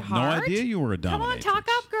 I by had heart? no idea you were a dominatrix. Come on, talk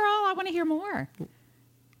up, girl. I want to hear more.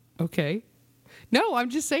 Okay. No, I'm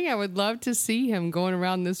just saying I would love to see him going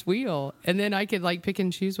around this wheel, and then I could pick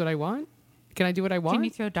and choose what I want. Can I do what I want? Can you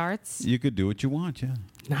throw darts? You could do what you want, yeah.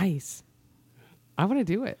 Nice. I want to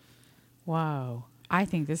do it. Whoa. I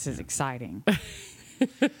think this is exciting.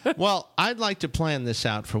 Well, I'd like to plan this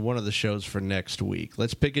out for one of the shows for next week.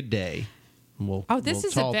 Let's pick a day. This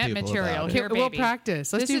is tell event people material about it. here, baby. We'll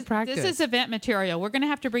practice. Let's do practice. This is event material. We're going to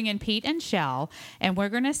have to bring in Pete and Shell, and we're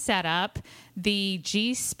going to set up the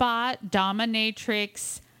G-Spot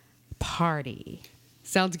Dominatrix party.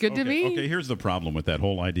 Sounds good to me. Okay, here's the problem with that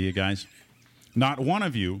whole idea, guys. Not one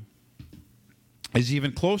of you is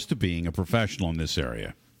even close to being a professional in this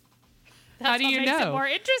area. How do you know? It more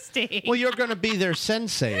interesting. Well, you're going to be their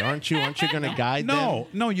sensei, aren't you? Aren't you going to guide them?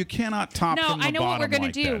 No, you cannot top No, from the I know what bottom we're gonna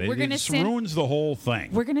like do. that. We're gonna It send- ruins the whole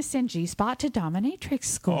thing. We're going to send G-Spot to Dominatrix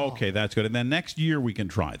school. Okay, that's good. And then next year we can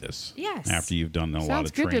try this. Yes. After you've done a lot Sounds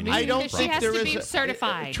of good to training. me. I don't She think has there to is be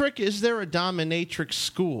certified. Trick, is there a dominatrix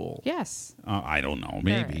school? Yes. I don't know.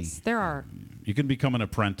 There Maybe. is. There are. You can become an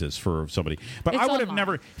apprentice for somebody. But It's I would have online.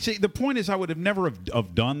 never... See, the point is I would have never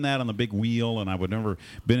have done that on the big wheel, and I would never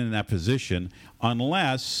been in that position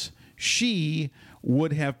unless she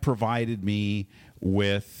would have provided me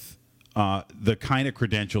with the kind of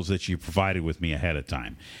credentials that she provided with me ahead of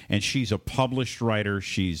time. And she's a published writer.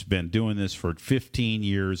 She's been doing this for 15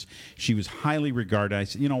 years. She was highly regarded. I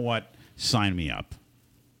said, you know what? Sign me up.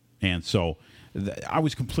 And so I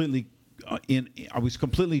was completely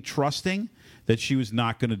trusting that she was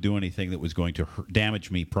not going to do anything that was going to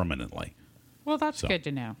damage me permanently. Well, that's So. good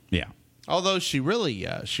to know. Yeah. Although she really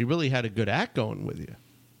had a good act going with you.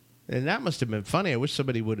 And that must have been funny. I wish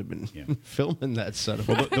somebody would have been filming that son of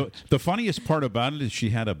a... Well, the funniest part about it is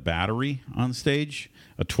she had a battery on stage,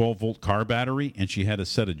 a 12-volt car battery, and she had a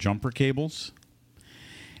set of jumper cables.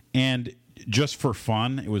 And just for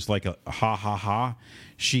fun, it was like a ha.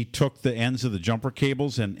 She took the ends of the jumper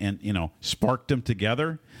cables and sparked them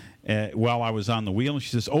together while I was on the wheel. And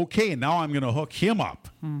she says, okay, now I'm going to hook him up.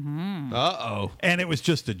 Mm-hmm. Uh-oh. And it was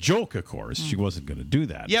just a joke, of course. She wasn't going to do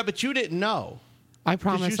that. Yeah, but you didn't know. I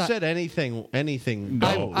Because promise. you said anything.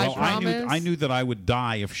 No, well, promise. I knew that I would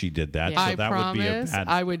die if she did that. Yeah. So I that would be a promise bad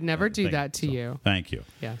I would never do thing. that to So, you. Thank you.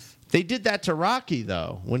 Yes. They did that to Rocky,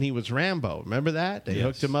 though, when he was Rambo. Remember that? They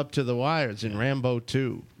hooked him up to the wires in Rambo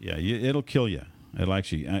 2. Yeah, it'll kill you. It'll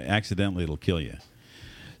actually, accidentally, it'll kill you.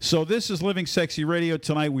 So this is Living Sexy Radio.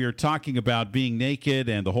 Tonight we are talking about being naked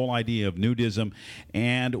and the whole idea of nudism.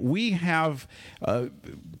 And we have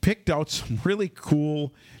picked out some really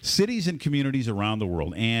cool cities and communities around the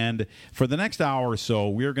world. And for the next hour or so,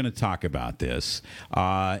 we're going to talk about this.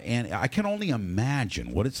 And I can only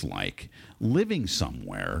imagine what it's like living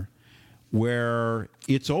somewhere where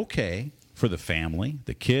it's okay for the family,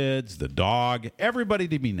 the kids, the dog, everybody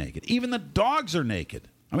to be naked. Even the dogs are naked.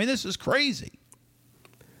 I mean, this is crazy.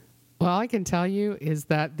 Well, all I can tell you is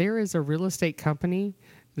that there is a real estate company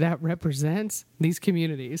that represents these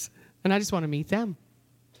communities, and I just want to meet them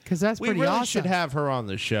because that's We pretty really awesome. should have her on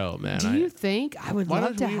the show, man. Do you think? I would Why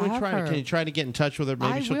love to don't we have try her. Can you try to get in touch with her?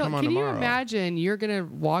 Maybe I she'll will. come on Can tomorrow. you imagine you're going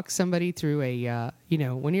to walk somebody through a,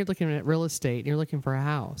 when you're looking at real estate and you're looking for a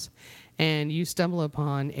house and you stumble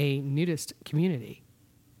upon a nudist community.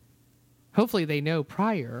 Hopefully they know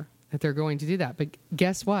prior that they're going to do that. But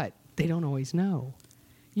guess what? They don't always know.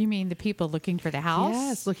 You mean the people looking for the house?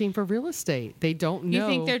 Yes, looking for real estate. They don't know. You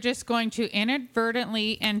think they're just going to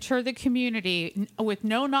inadvertently enter the community with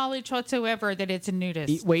no knowledge whatsoever that it's a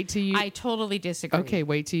nudist? Wait till you... I totally disagree. Okay,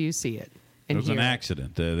 wait till you see it. It And was an hear it.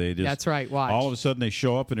 accident. They just, That's right, watch. All of a sudden they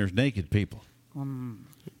show up and there's naked people. And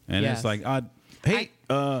Yes. it's like, hey,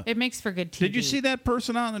 It makes for good TV. did you see that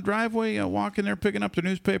person out in the driveway walking there picking up the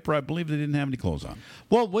newspaper? I believe they didn't have any clothes on.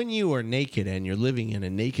 Well, when you are naked and you're living in a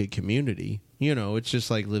naked community, it's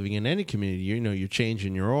just like living in any community. You're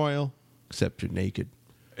changing your oil, except you're naked.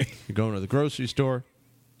 You're going to the grocery store,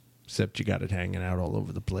 except you got it hanging out all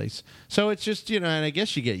over the place. So it's just, and I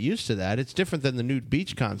guess you get used to that. It's different than the nude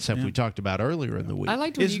beach concept we talked about earlier in the week. I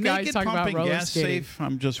liked when Is you guys naked talk about pumping roller gas skating. safe?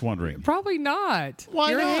 I'm just wondering. Probably not.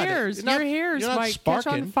 Why your not? Hairs, You're not- your hairs you're not might catch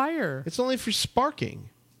sparking. on fire. It's only for sparking.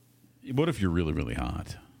 What if you're really, really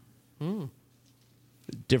hot?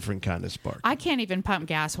 Different kind of spark. I can't even pump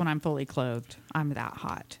gas when I'm fully clothed. I'm that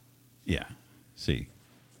hot. Yeah. See.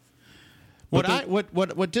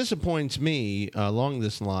 What disappoints me along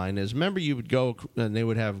this line is, remember you would go and they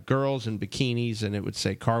would have girls in bikinis and it would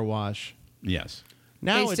say car wash. Yes.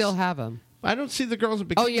 Now They it's- still have them. I don't see the girls in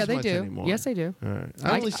bikinis Oh, yeah, they much do. anymore. Yes, they do. All right.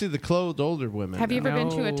 I only see the clothed older women. Have you now. ever been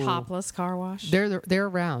to a No. topless car wash? They're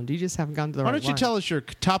around. You just haven't gone to the Why right don't you one. tell us your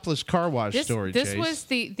topless car wash story, This Chase? was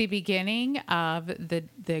the beginning of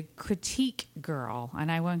the critique girl,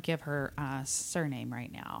 and I won't give her surname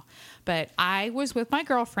right now. But I was with my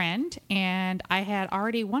girlfriend, and I had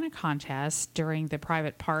already won a contest during the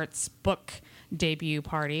Private Parts book debut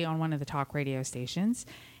party on one of the talk radio stations,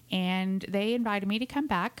 and they invited me to come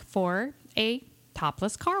back for a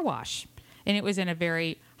topless car wash. And it was in a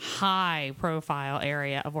very high profile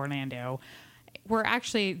area of Orlando. We're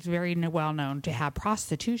actually very well known to have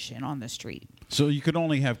prostitution on the street. So you could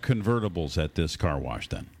only have convertibles at this car wash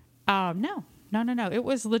then? No. It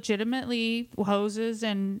was legitimately hoses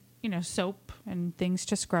and, soap and things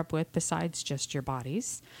to scrub with besides just your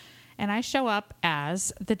bodies. And I show up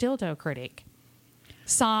as the dildo critic.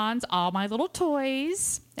 Sans all my little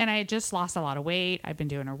toys, and I had just lost a lot of weight. I've been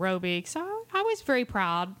doing aerobics, so I was very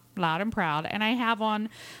proud, loud and proud. And I have on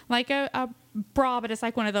like a bra, but it's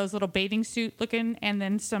like one of those little bathing suit looking, and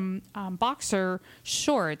then some boxer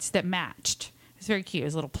shorts that matched. It's very cute. It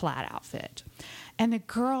was a little plaid outfit. And the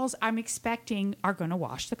girls I'm expecting are going to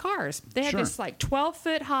wash the cars. They had this like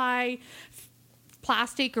 12-foot high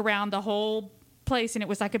plastic around the whole place, and it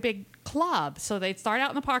was like a big club. So they'd start out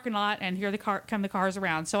in the parking lot, and here come the cars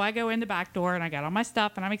around. So I go in the back door, and I got all my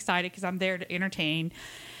stuff, and I'm excited because I'm there to entertain.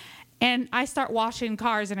 And I start washing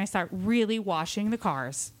cars, and I start really washing the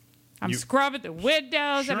cars. I'm scrubbing the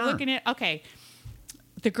windows, and I'm looking at, okay.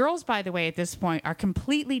 The girls, by the way, at this point are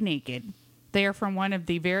completely naked. They are from one of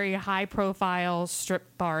the very high-profile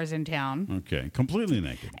strip bars in town. Okay. Completely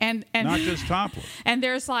naked. And not just topless. And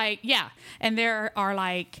there's and there are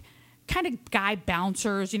like kind of guy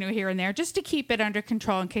bouncers, here and there, just to keep it under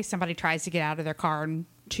control in case somebody tries to get out of their car and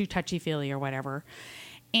too touchy-feely or whatever.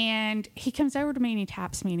 And he comes over to me and he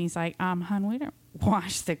taps me and he's like, hon, we don't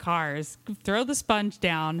wash the cars. Throw the sponge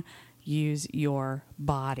down. Use your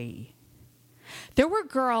body. There were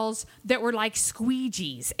girls that were like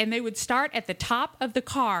squeegees, and they would start at the top of the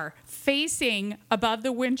car facing above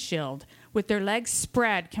the windshield with their legs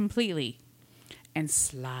spread completely and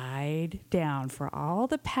slide down for all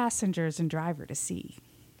the passengers and driver to see.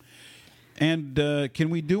 And can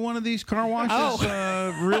we do one of these car washes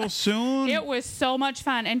real soon? It was so much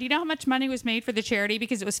fun. And do you know how much money was made for the charity?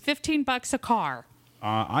 Because it was $15 a car.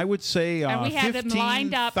 I would say and we had them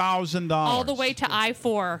lined up $15,000. all the way to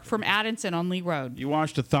I-4 from Addison on Lee Road. You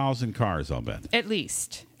washed 1,000 cars, I'll bet. At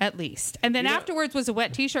least. And then afterwards was a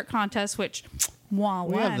wet T-shirt contest, which we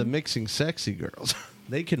have the Mixing Sexy girls.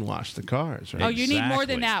 They can wash the cars, right? Oh, you need more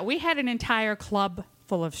than Exactly. that. We had an entire club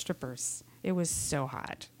full of strippers. It was so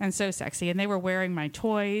hot and so sexy, and they were wearing my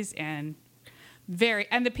toys and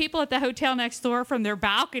and the people at the hotel next door from their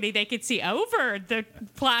balcony, they could see over the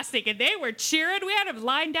plastic, and they were cheering. We had them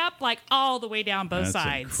lined up like all the way down both That's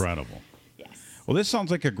sides. incredible. Well, this sounds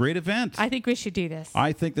like a great event. I think we should do this.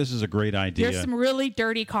 I think this is a great idea. There's some really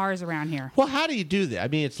dirty cars around here. Well, how do you do that? I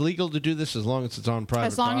mean, it's legal to do this as long as it's on private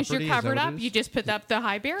As long as property? you're Is that covered what it up, is? you just put up the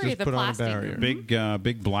high barrier, Just the put on a plastic. barrier.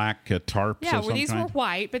 Big black tarps Yeah, of well, some these kind. were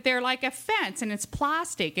white, but they're like a fence, and it's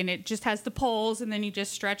plastic, and it just has the poles, and then you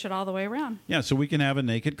just stretch it all the way around. Yeah, so we can have a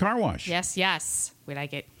naked car wash. Yes, yes. We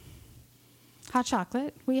like it. Hot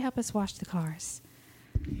chocolate, will you help us wash the cars?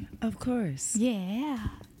 Of course. Yeah.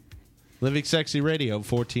 Living Sexy Radio,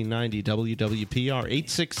 1490 WWPR,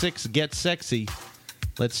 866-GET-SEXY.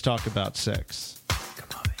 Let's talk about sex.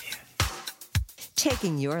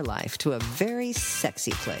 Taking your life to a very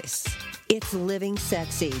sexy place. It's Living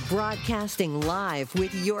Sexy, broadcasting live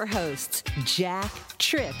with your hosts, Jack,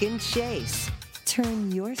 Trick, and Chase.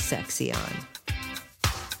 Turn your sexy on.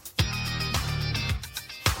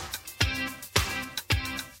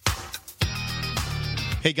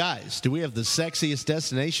 Hey, guys, do we have the sexiest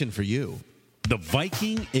destination for you? The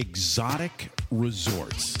Viking Exotic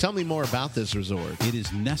Resorts. Tell me more about this resort. It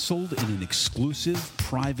is nestled in an exclusive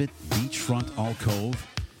private beachfront alcove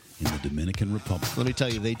in the Dominican Republic. Let me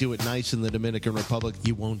tell you, they do it nice in the Dominican Republic.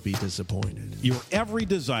 You won't be disappointed. Your every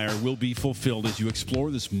desire will be fulfilled as you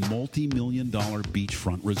explore this multi-million-dollar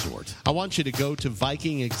beachfront resort. I want you to go to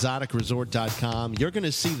VikingExoticResort.com. You're going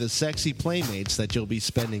to see the sexy playmates that you'll be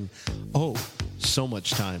spending, so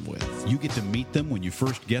much time with. You get to meet them when you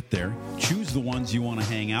first get there, choose the ones you want to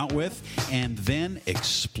hang out with, and then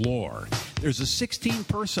explore. There's a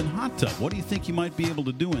 16-person hot tub. What do you think you might be able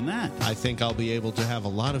to do in that? I think I'll be able to have a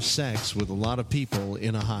lot of sex with a lot of people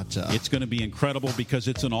in a hot tub. It's going to be incredible because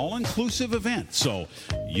it's an all-inclusive event. So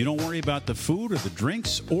you don't worry about the food or the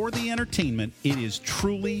drinks or the entertainment. It is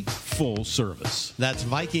truly full service. That's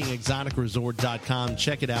VikingExoticResort.com.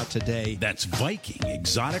 Check it out today. That's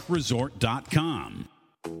VikingExoticResort.com.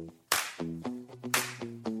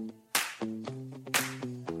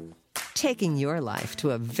 Taking your life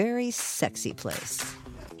to a very sexy place.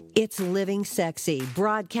 It's Living Sexy,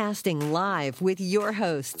 broadcasting live with your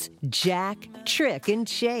hosts, Jack, Trick, and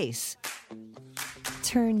Chase.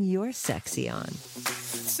 Turn your sexy on.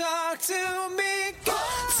 Talk to me,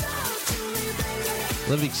 talk to me, baby.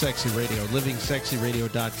 Living Sexy Radio,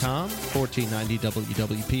 LivingSexyRadio.com, 1490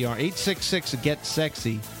 WWPR,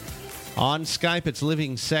 866-GET-SEXY. On Skype, it's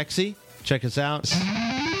Living Sexy. Check us out.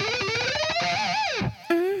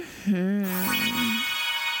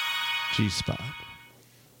 G-Spot.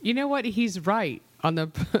 You know what? He's right on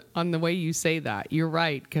the way you say that. You're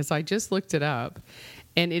right, because I just looked it up,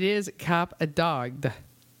 and it is cap a dog,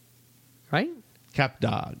 right? Cap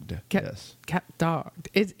dogged. Yes. Cap dogged.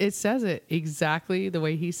 It says it exactly the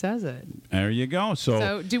way he says it. There you go.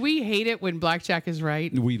 So do we hate it when Blackjack is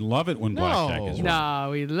right? We love it when Blackjack is right. No,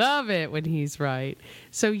 we love it when he's right.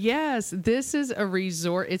 So yes, this is a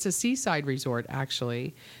resort. It's a seaside resort,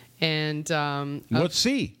 actually. And let's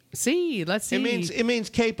see. Let's see. It means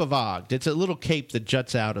Cape of Agde. It's a little cape that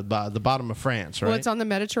juts out of the bottom of France, right? Well, it's on the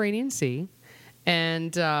Mediterranean Sea,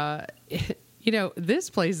 and you know,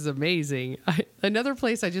 this place is amazing. Another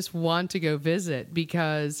place I just want to go visit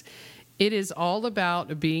because it is all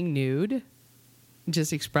about being nude,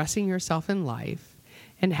 just expressing yourself in life,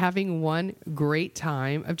 and having one great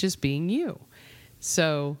time of just being you.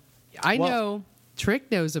 So I know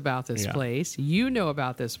Trick knows about this place. You know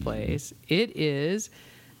about this place. It is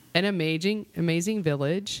an amazing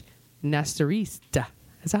village, Naturiste.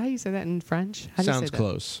 Is that how you say that in French? How do you say Sounds that?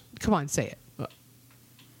 close. Come on, say it.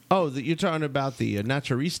 You're talking about the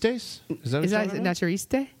Naturistes? Is that what you're talking about?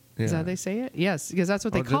 Naturiste? Is Yeah. that how they say it? Yes, because that's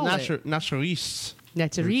what they call it. Naturistes.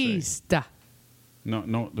 Naturiste.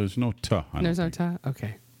 No, there's no ta. There's no ta?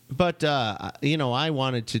 Okay. But, I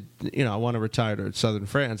want to retire to southern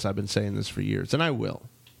France. I've been saying this for years, and I will.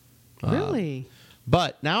 Really?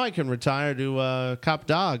 But now I can retire to Cap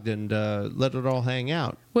d'Agde and let it all hang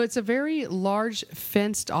out. Well, it's a very large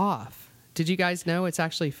fenced off. Did you guys know it's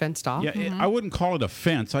actually fenced off? Yeah, I wouldn't call it a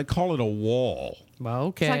fence. I'd call it a wall. Well,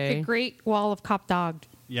 okay. It's like the Great Wall of Cap d'Agde.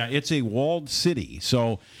 Yeah, it's a walled city.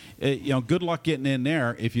 So, good luck getting in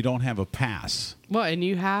there if you don't have a pass. Well, and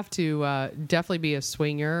you have to definitely be a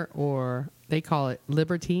swinger, or they call it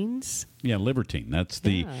libertines. Yeah, libertine. That's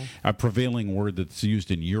the prevailing word that's used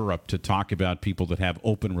in Europe to talk about people that have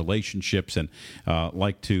open relationships and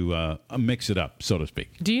like to mix it up, so to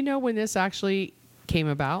speak. Do you know when this actually came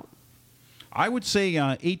about? I would say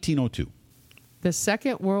 1802. the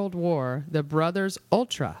Second World War, the Brothers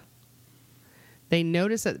Ultra, they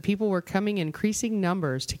noticed that people were coming in increasing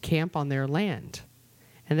numbers to camp on their land,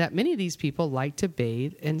 and that many of these people liked to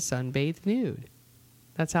bathe and sunbathe nude.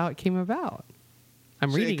 That's how it came about.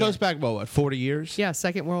 I'm reading it. Goes back, what, 40 years? Yeah,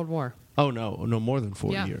 Second World War. Oh, no, more than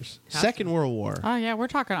 40 Yeah. years. Has Second World War. Oh yeah, we're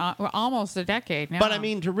talking almost a decade now. But I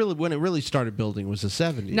mean, when it really started building was the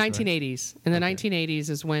 70s. 1980s. In the 1980s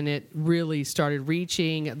is when it really started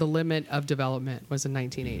reaching the limit of development, was the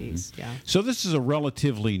 1980s. Yeah. So this is a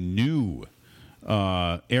relatively new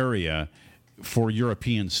area for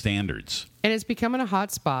European standards. And it's becoming a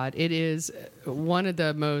hot spot. It is one of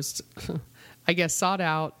the most, I guess, sought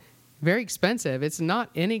out, very expensive. It's not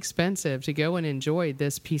inexpensive to go and enjoy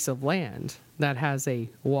this piece of land that has a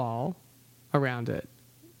wall around it.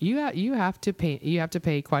 You have to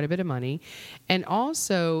pay quite a bit of money, and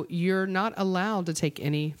also you're not allowed to take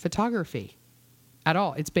any photography at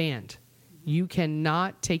all. It's banned. You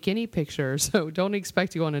cannot take any pictures, so don't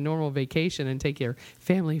expect to go on a normal vacation and take your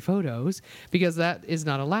family photos, because that is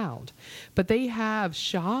not allowed. But they have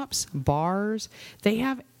shops, bars, they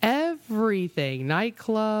have everything,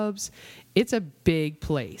 nightclubs. It's a big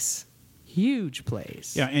place, huge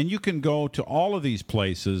place. Yeah, and you can go to all of these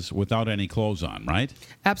places without any clothes on, right?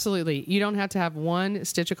 Absolutely. You don't have to have one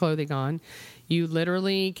stitch of clothing on. You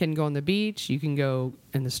literally can go on the beach. You can go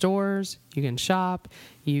in the stores. You can shop.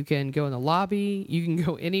 You can go in the lobby. You can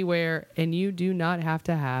go anywhere, and you do not have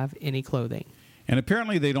to have any clothing. And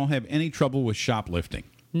apparently they don't have any trouble with shoplifting.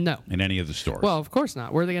 No. In any of the stores. Well, of course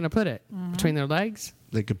not. Where are they going to put it? Between their legs?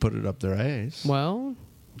 They could put it up their ass. Well,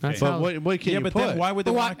 that's But how. what can you but put? then why would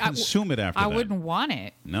they Well, want to consume it after I that? wouldn't want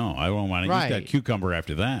it. No, I won't want to Right. use that cucumber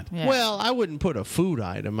after that. Yeah. Well, I wouldn't put a food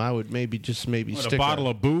item. I would maybe What, stick a bottle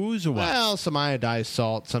of booze or what? Well, some iodized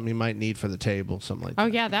salt, something you might need for the table, something like Oh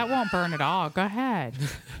that. yeah, that won't burn at all. Go ahead.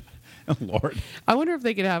 Lord. I wonder if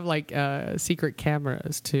they could have like secret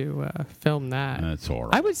cameras to film that. That's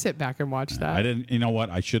horrible. I would sit back and watch that. I didn't. You know what?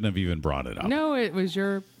 I shouldn't have even brought it up. No, it was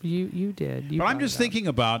you did. You But I'm brought just it up. thinking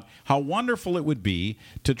about how wonderful it would be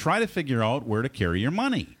to try to figure out where to carry your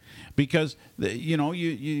money. Because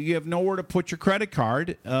you have nowhere to put your credit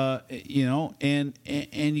card, and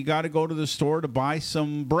you got to go to the store to buy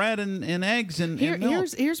some bread and eggs and milk.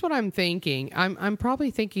 Here's what I'm thinking. I'm probably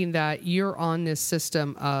thinking that you're on this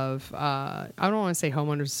system of I don't want to say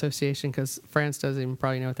homeowners association, because France doesn't even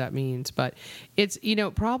probably know what that means, but it's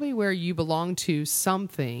probably where you belong to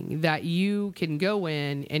something that you can go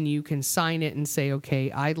in and you can sign it and say,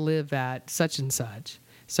 okay, I live at such and such.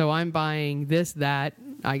 So I'm buying this, that.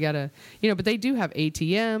 I gotta, but they do have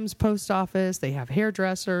ATMs, post office. They have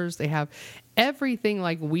hairdressers. They have everything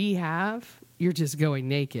like we have. You're just going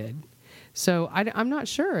naked. So I'm not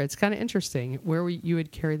sure. It's kind of interesting where you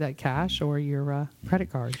would carry that cash or your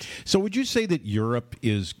credit cards. So would you say that Europe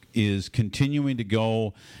is continuing to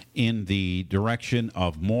go in the direction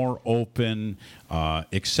of more open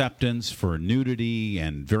acceptance for nudity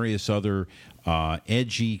and various other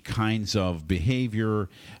edgy kinds of behavior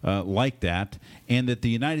like that, and that the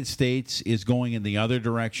United States is going in the other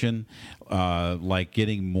direction, like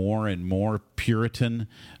getting more and more Puritan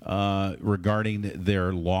regarding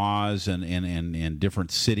their laws and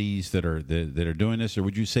different cities that are doing this? Or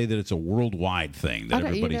would you say that it's a worldwide thing that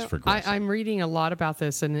everybody's progressing? I'm reading a lot about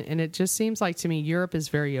this, and it just seems like to me Europe is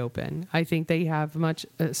very open. I think they have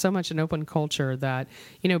so much an open culture that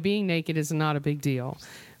being naked is not a big deal.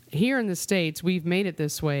 Here in the States, we've made it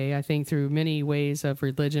this way, I think, through many ways of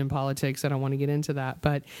religion, politics. I don't want to get into that.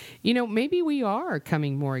 But, maybe we are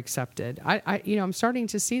coming more accepted. I'm starting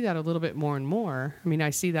to see that a little bit more and more. I mean, I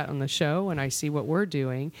see that on the show, and I see what we're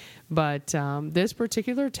doing. But this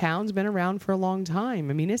particular town's been around for a long time.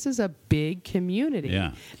 I mean, this is a big community.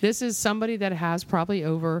 Yeah. This is somebody that has probably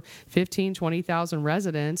over 15, 20,000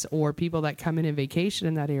 residents or people that come in and vacation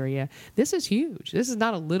in that area. This is huge. This is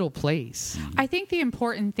not a little place. I think the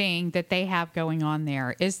important thing that they have going on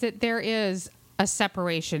there is that there is a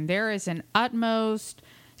separation. There is an utmost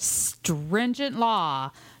stringent law,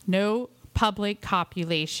 no public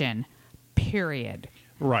copulation, period.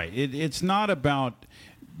 Right. It's not about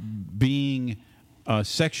being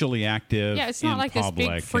sexually active. Yeah, it's not in like this public,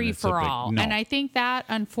 big and free it's a for big- all. no. And I think that,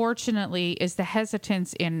 unfortunately, is the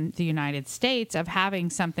hesitance in the United States of having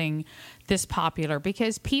something this popular,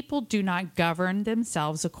 because people do not govern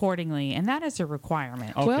themselves accordingly, and that is a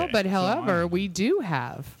requirement. Well, but however, we do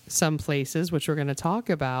have some places, which we're going to talk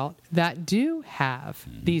about, that do have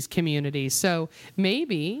these communities. So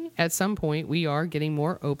maybe at some point we are getting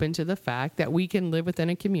more open to the fact that we can live within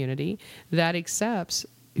a community that accepts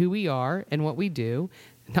who we are and what we do,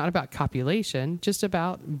 not about copulation, just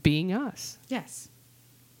about being us. Yes.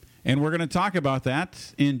 And we're going to talk about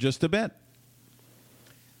that in just a bit.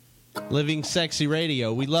 Living Sexy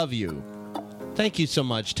Radio, we love you. Thank you so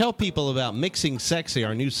much. Tell people about Mixing Sexy,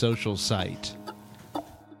 our new social site.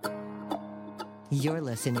 You're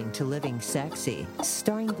listening to Living Sexy,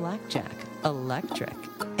 starring Blackjack, Electric,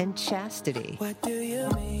 and Chastity. What do you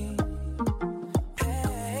mean?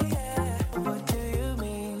 What do you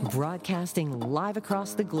mean? Broadcasting live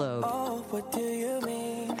across the globe Oh, what do you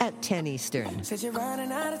mean? at 10 Eastern. Said you're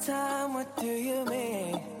running out of time. What do you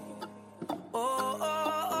mean?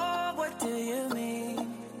 Oh, what do you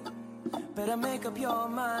mean? Better make up your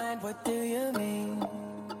mind. What do you mean?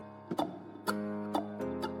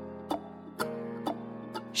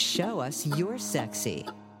 Show us you're sexy.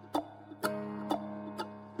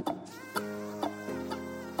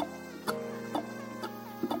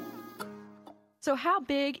 So how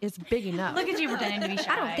big is big enough? Look at you pretending to be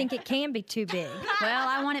shy. I don't think it can be too big. Well,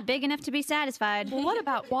 I want it big enough to be satisfied. Well, what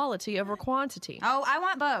about quality over quantity? Oh, I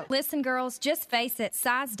want both. Listen, girls, just face it,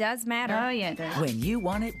 size does matter. Oh, yeah, it does. When you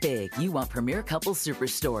want it big, you want Premier Couples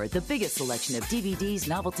Superstore, the biggest selection of DVDs,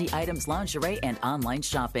 novelty items, lingerie, and online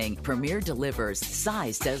shopping. Premier delivers.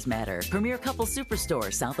 Size does matter. Premier Couples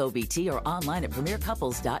Superstore, South OBT, or online at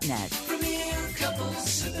premiercouples.net. Premier Couples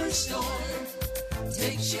Superstore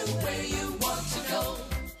takes you where you want to go.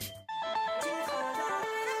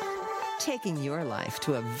 Taking your life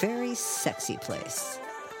to a very sexy place.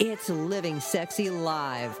 It's Living Sexy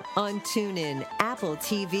Live on TuneIn, Apple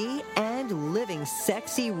TV, and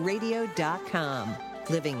LivingSexyRadio.com.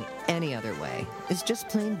 Living any other way is just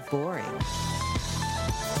plain boring.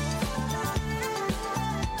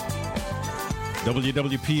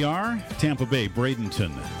 WWPR, Tampa Bay,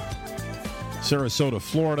 Bradenton, Sarasota,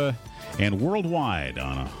 Florida, and worldwide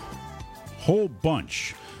on a whole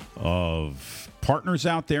bunch of partners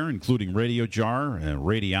out there, including Radio Jar,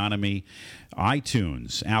 Radionomy,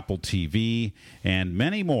 iTunes, Apple TV, and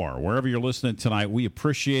many more. Wherever you're listening tonight, we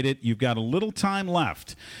appreciate it. You've got a little time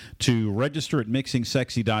left to register at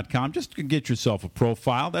mixingsexy.com just to get yourself a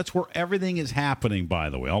profile. That's where everything is happening, by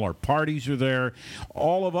the way. All our parties are there.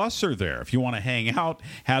 All of us are there. If you want to hang out,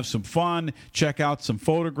 have some fun, check out some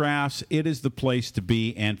photographs, it is the place to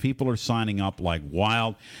be, and people are signing up like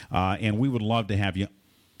wild, and we would love to have you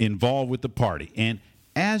involved with the party. And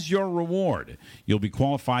as your reward, you'll be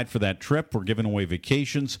qualified for that trip. We're giving away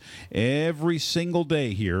vacations every single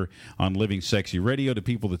day here on Living Sexy Radio to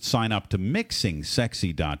people that sign up to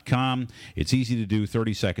mixingsexy.com. It's easy to do.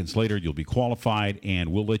 30 seconds later, you'll be qualified,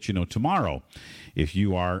 and we'll let you know tomorrow if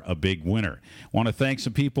you are a big winner. Want to thank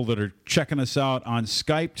some people that are checking us out on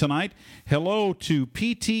Skype tonight. Hello to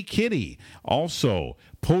PT Kitty, also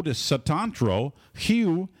POTUS Satantro,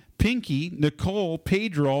 Hugh, Pinky, Nicole,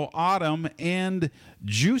 Pedro, Autumn, and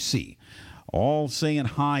Juicy. All saying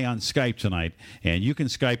hi on Skype tonight. And you can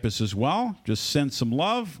Skype us as well. Just send some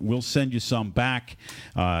love. We'll send you some back.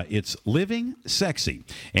 It's Living Sexy.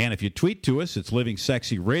 And if you tweet to us, it's Living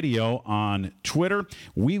Sexy Radio on Twitter.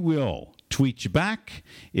 We will tweet you back.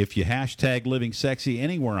 If you hashtag Living Sexy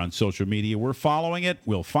anywhere on social media, we're following it.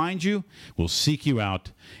 We'll find you. We'll seek you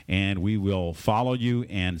out. And we will follow you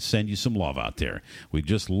and send you some love out there. We'd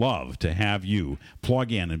just love to have you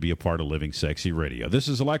plug in and be a part of Living Sexy Radio. This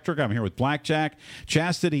is Electric. I'm here with Blackjack,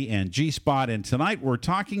 Chastity, and G-Spot. And tonight we're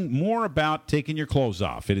talking more about taking your clothes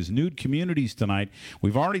off. It is Nude Communities tonight.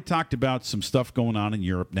 We've already talked about some stuff going on in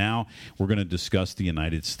Europe. Now we're going to discuss the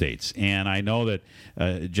United States. And I know that,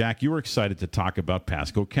 Jack, you were excited to talk about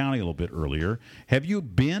Pasco County a little bit earlier. Have you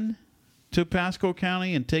been to Pasco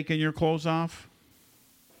County and taken your clothes off?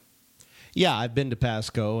 Yeah, I've been to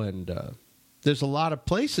Pasco, and there's a lot of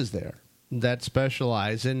places there that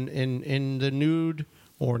specialize in the nude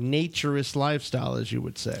or naturist lifestyle, as you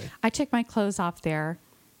would say. I took my clothes off there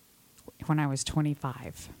when I was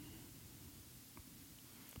 25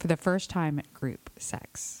 for the first time at group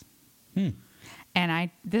sex. And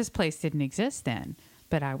this place didn't exist then,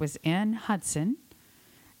 but I was in Hudson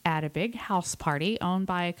at a big house party owned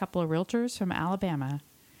by a couple of realtors from Alabama.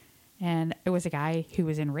 And it was a guy who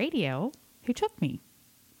was in radio who took me.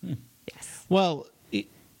 Yes. Well,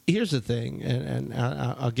 here's the thing, and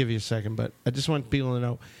I'll give you a second, but I just want people to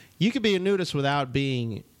know, you could be a nudist without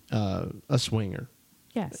being a swinger.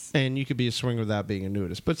 Yes. And you could be a swinger without being a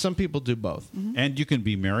nudist. But some people do both. Mm-hmm. And you can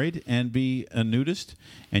be married and be a nudist,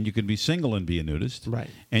 and you can be single and be a nudist. Right.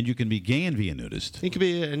 And you can be gay and be a nudist. You could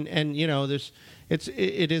be, and you know, it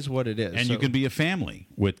is what it is. And you can be a family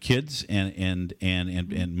with kids and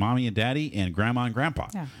mommy and daddy and grandma and grandpa.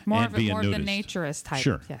 Yeah. More and of be more a of the nudist. naturist type.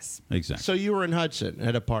 Sure. Yes. Exactly. So you were in Hudson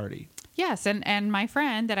at a party. Yes, and my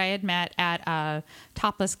friend that I had met at a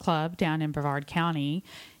topless club down in Brevard County,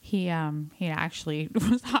 he actually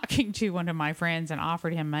was talking to one of my friends and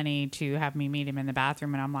offered him money to have me meet him in the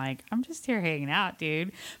bathroom, and I'm like, I'm just here hanging out,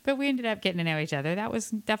 dude. But we ended up getting to know each other. That was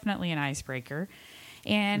definitely an icebreaker.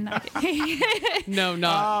 And No,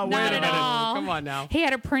 not wait a at minute. all. Come on now. He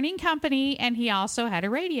had a printing company, and he also had a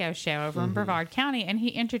radio show over in Brevard County. And he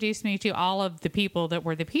introduced me to all of the people that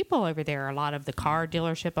were the people over there, a lot of the car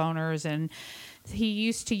dealership owners. And he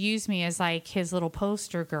used to use me as like his little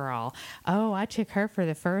poster girl. Oh, I took her for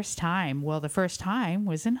the first time. Well, the first time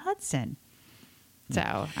was in Hudson.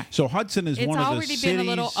 So Hudson is one of the It's already been a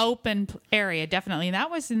little cities- open area, definitely. And that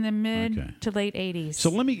was in the mid to late 80s. So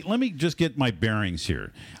let me just get my bearings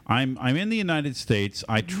here. I'm in the United States.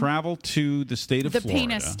 I travel to the state of the Florida.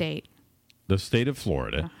 penis state. The state of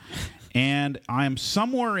Florida. And I'm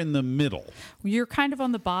somewhere in the middle. You're kind of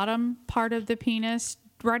on the bottom part of the penis,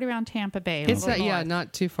 right around Tampa Bay. It's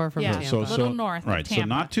not too far from Tampa. So, little north right, of Tampa. so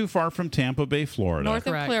not too far from Tampa Bay, Florida. North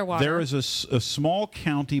of Clearwater. There is a small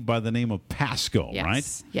county by the name of Pasco, Yes,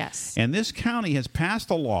 right? yes. And this county has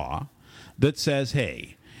passed a law that says,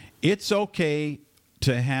 hey, it's okay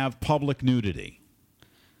to have public nudity.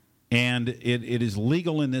 And it is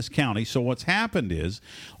legal in this county. So what's happened is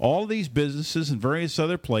all these businesses and various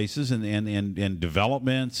other places and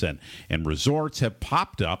developments and resorts have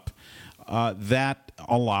popped up that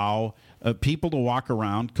allow people to walk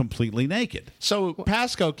around completely naked. So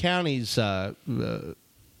Pasco County's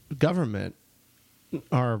government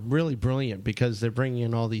are really brilliant because they're bringing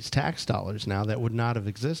in all these tax dollars now that would not have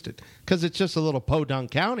existed because it's just a little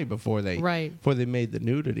podunk county before they made the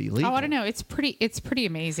nudity legal. Oh, I don't know. It's pretty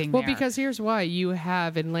amazing. Well, there. because here's why. You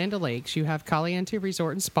have in Land O'Lakes, you have Caliente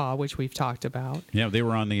Resort and Spa, which we've talked about. Yeah, they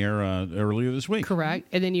were on the air earlier this week. Correct.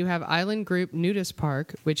 And then you have Island Group Nudist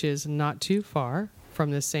Park, which is not too far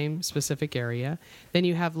from the same specific area. Then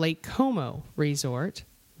you have Lake Como Resort,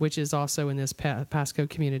 which is also in this Pasco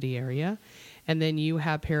community area. And then you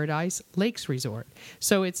have Paradise Lakes Resort.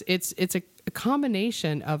 So it's a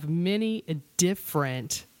combination of many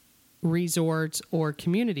different resorts or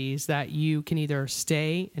communities that you can either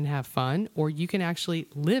stay and have fun or you can actually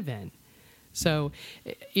live in. So,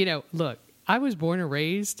 look, I was born and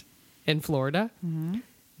raised in Florida. Mm-hmm.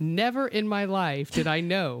 Never in my life did I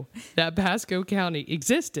know that Pasco County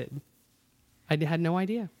existed. I had no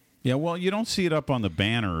idea. Yeah, well, you don't see it up on the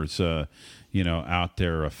banners, out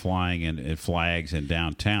there flying in flags in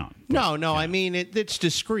downtown. No, I mean, it's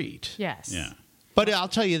discreet. Yes. Yeah. But I'll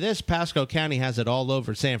tell you this, Pasco County has it all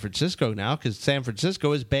over San Francisco now because San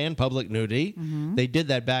Francisco has banned public nudity. Mm-hmm. They did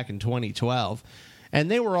that back in 2012. And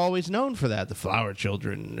they were always known for that, the flower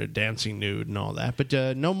children dancing nude and all that. But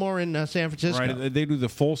no more in San Francisco. Right, they do the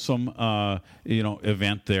Folsom,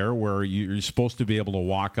 event there where you're supposed to be able to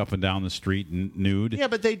walk up and down the street nude. Yeah,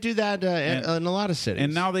 but they do that in a lot of cities.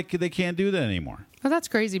 And now they can't do that anymore. Well, that's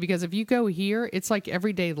crazy because if you go here, it's like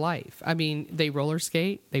everyday life. I mean, they roller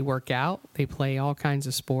skate, they work out, they play all kinds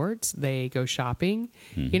of sports, they go shopping.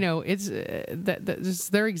 Mm-hmm. It's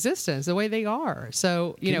their existence, the way they are.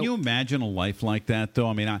 So, Can you imagine a life like that, though?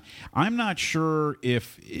 I mean, I'm not sure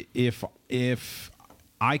if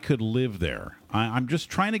I could live there. I'm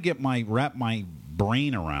just trying to wrap my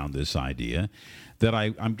brain around this idea that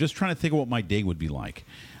I'm just trying to think of what my day would be like.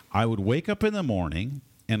 I would wake up in the morning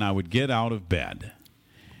and I would get out of bed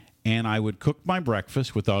and I would cook my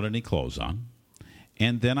breakfast without any clothes on.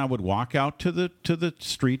 And then I would walk out to the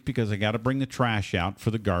street because I got to bring the trash out for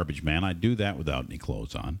the garbage man. I'd do that without any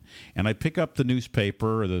clothes on. And I'd pick up the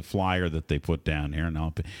newspaper or the flyer that they put down here,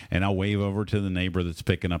 and I'll wave over to the neighbor that's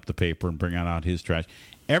picking up the paper and bring out his trash.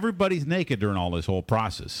 Everybody's naked during all this whole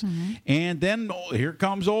process. Mm-hmm. And then here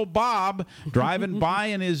comes old Bob driving by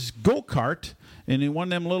in his go-kart and in one of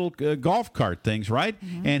them little golf cart things, right?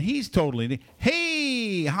 Mm-hmm. And he's totally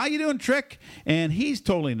hey, how you doing, Trick? And he's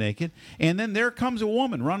totally naked. And then there comes a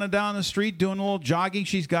woman running down the street doing a little jogging.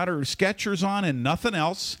 She's got her Skechers on and nothing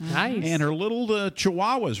else. Nice. And her little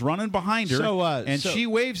Chihuahua's running behind her. So she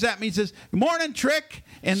waves at me and says, "Good morning, Trick."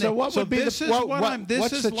 And so what would be this the is what I'm. This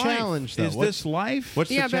what's is the life. challenge, though? Is this life? What's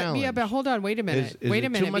the challenge? but hold on, wait a minute. Is wait it a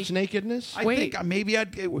minute. too much nakedness? I think maybe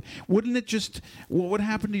wouldn't it just what would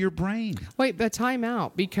happen to your brain? Wait, but time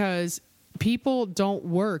out because people don't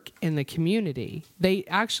work in the community. They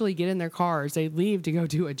actually get in their cars, they leave to go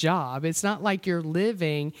do a job. It's not like you're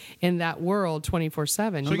living in that world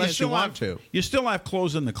 24/7. So you still have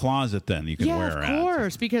clothes in the closet then you can wear of out.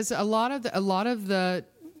 course, because a lot of the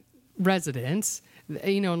residents,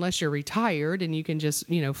 unless you're retired and you can just,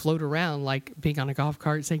 float around like being on a golf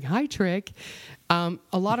cart saying, "Hi, Trick." A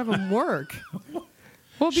lot of them work.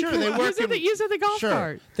 Well, Sure, they work use the golf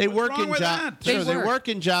cart. They What's work wrong in with jobs. that? Sure, they work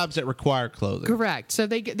in jobs that require clothing. Correct. So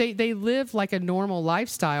they live like a normal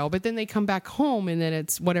lifestyle, but then they come back home and then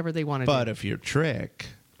it's whatever they want to do. But if you're Trick,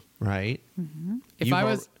 right? If I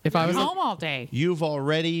was home all day, you've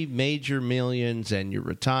already made your millions and you're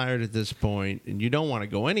retired at this point, and you don't want to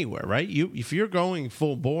go anywhere, right? If you're going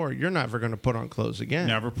full bore, you're never going to put on clothes again.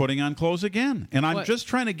 Never putting on clothes again. And I'm just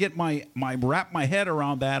trying to get wrap my head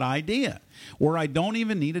around that idea where I don't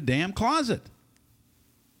even need a damn closet.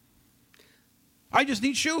 I just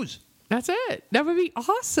need shoes. That's it. That would be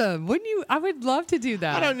awesome. Wouldn't you? I would love to do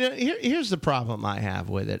that. I don't know. Here's the problem I have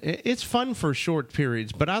with it. It's fun for short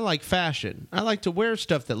periods, but I like fashion. I like to wear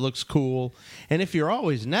stuff that looks cool. And if you're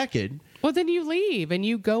always naked, well, then you leave and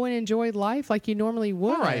you go and enjoy life like you normally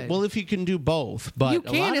would. all right. Well, if you can do both, but you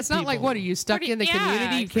can. It's not like, what are you stuck in the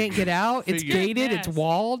community? You can't get out. It's gated. It's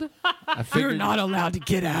walled. You're not allowed to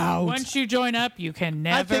get out. Once you join up, you can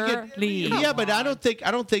never leave. Yeah, but I don't think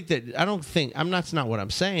that's not what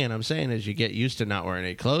I'm saying. I'm saying is you get used to not wearing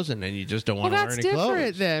any clothes and then you just don't want to wear any clothes. Well, that's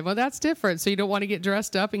different then. Well, that's different. So you don't want to get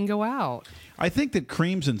dressed up and go out. I think that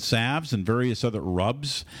creams and salves and various other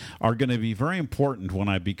rubs are going to be very important when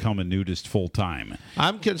I become a nudist full time.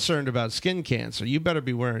 I'm concerned about skin cancer. You better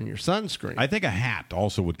be wearing your sunscreen. I think a hat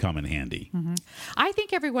also would come in handy. Mm-hmm. I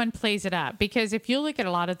think everyone plays it up because if you look at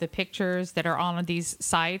a lot of the pictures that are on these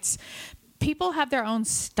sites, people have their own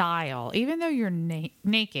style. Even though you're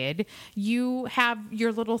naked, you have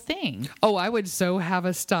your little thing. Oh, I would so have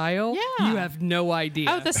a style. Yeah. You have no idea.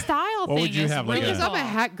 Oh, the style thing would you is have, like really Because I'm a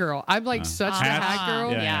hat girl. I'm like such a hat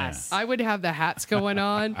girl. Yes. I would have the hats going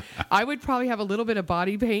on. I would probably have a little bit of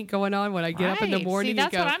body paint going on when I get up in the morning. See,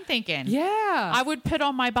 that's and go, what I'm thinking. Yeah. I would put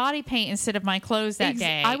on my body paint instead of my clothes that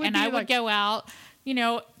day. I would go out,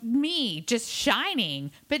 me just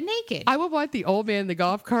shining, but naked. I would want the old man in the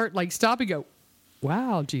golf cart like stop and go,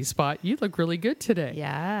 wow, G-Spot, you look really good today.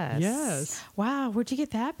 Yes. Yes. Wow, where'd you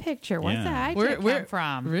get that picture? Where's Yeah. that idea come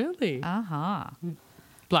from? Really? Uh-huh.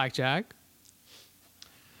 Blackjack.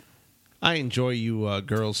 I enjoy you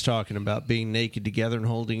girls talking about being naked together and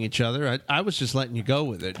holding each other. I was just letting you go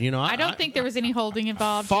with it. I don't think there was any holding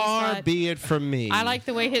involved. Far be it from me. I like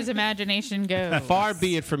the way his imagination goes. Far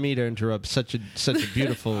be it from me to interrupt such a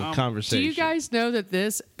beautiful conversation. Do you guys know that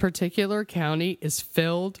this particular county is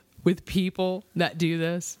filled with people that do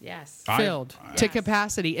this? Yes. Filled to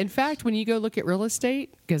capacity. In fact, when you go look at real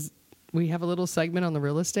estate, because we have a little segment on the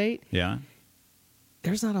real estate, Yeah.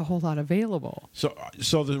 there's not a whole lot available. So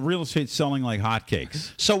the real estate's selling like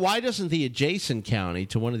hotcakes. So why doesn't the adjacent county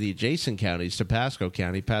to one of the adjacent counties, to Pasco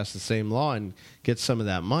County, pass the same law and get some of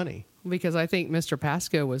that money? Because I think Mr.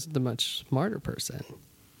 Pasco was the much smarter person.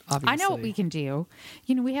 Obviously. I know what we can do.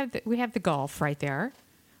 We have the Gulf right there.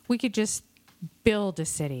 We could just build a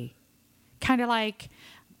city, kind of like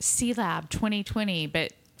Sea Lab 2020,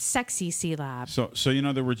 but sexy Sea Lab. So in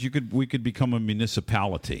other words, we could become a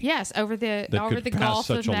municipality. Yes, over the pass Gulf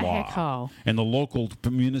such of a Mexico. law, and the local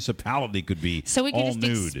municipality could be So we could all just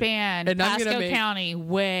nude. expand And I'm gonna Pasco make- County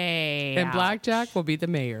way And out. Blackjack will be the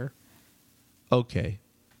mayor. Okay,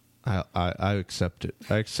 I accept it.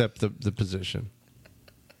 I accept the position.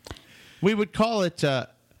 We would call it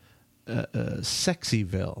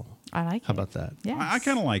Sexyville. I like How about that? Yes. I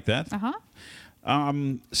kind of like that. Uh-huh.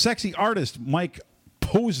 Sexy artist Mike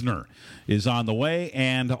Posner is on the way,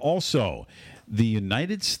 and also the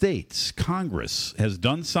United States Congress has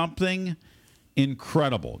done something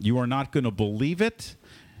incredible. You are not going to believe it.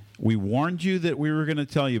 We warned you that we were going to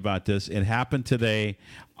tell you about this. It happened today.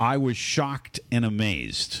 I was shocked and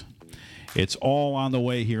amazed. It's all on the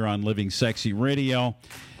way here on Living Sexy Radio.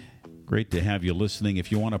 Great to have you listening.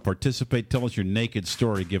 If you want to participate, tell us your naked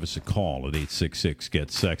story. Give us a call at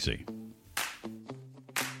 866-GET-SEXY.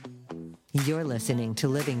 You're listening to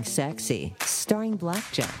Living Sexy, starring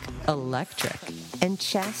Blackjack, Electric, and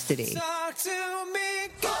Chastity.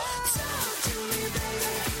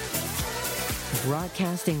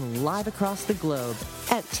 Broadcasting live across the globe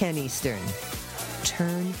at 10 Eastern.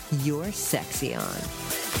 Turn your sexy on.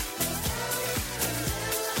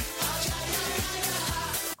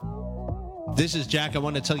 This is Jack. I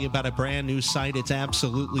want to tell you about a brand new site. It's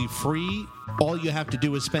absolutely free. All you have to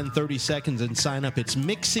do is spend 30 seconds and sign up. It's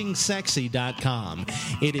mixingsexy.com.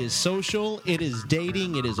 It is social, it is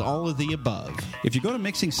dating, it is all of the above. If you go to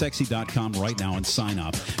mixingsexy.com right now and sign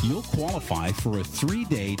up, you'll qualify for a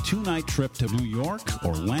 3-day, 2-night trip to New York,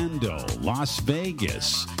 Orlando, Las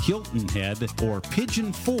Vegas, Hilton Head, or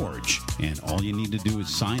Pigeon Forge. And all you need to do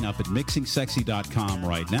is sign up at mixingsexy.com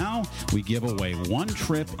right now. We give away one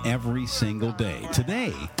trip every single day.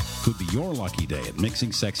 Today could be your lucky day at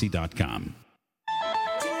mixingsexy.com.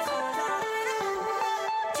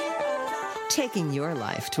 taking your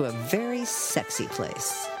life to a very sexy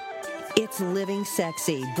place. It's Living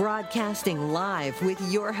Sexy, broadcasting live with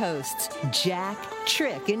your hosts, Jack,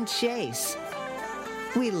 Trick, and Chase.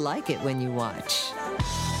 We like it when you watch.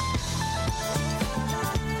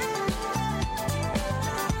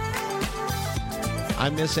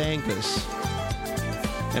 I miss Angus.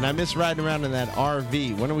 And I miss riding around in that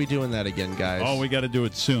RV. When are we doing that again, guys? Oh, we got to do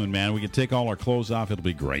it soon, man. We can take all our clothes off. It'll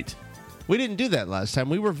be great. We didn't do that last time.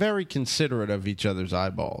 We were very considerate of each other's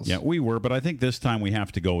eyeballs. Yeah, we were, but I think this time we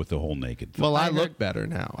have to go with the whole naked thing. Well, I look better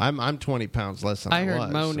now. I'm 20 pounds less than I was. I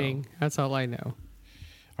heard moaning. That's all I know.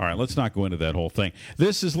 All right, let's not go into that whole thing.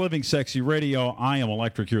 This is Living Sexy Radio. I am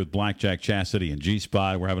Electric here with Blackjack Chastity and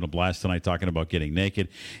G-Spot. We're having a blast tonight talking about getting naked.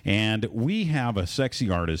 And we have a sexy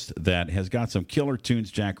artist that has got some killer tunes.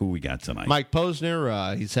 Jack, who we got tonight? Mike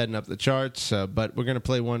Posner. He's heading up the charts, but we're going to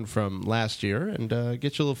play one from last year and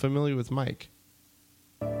get you a little familiar with Mike.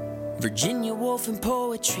 Virginia Woolf and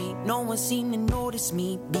poetry. No one seemed to notice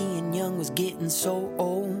me. Being young was getting so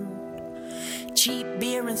old. Cheap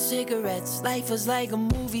beer and cigarettes, life was like a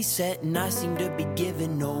movie set, and I seemed to be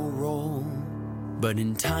given no role. But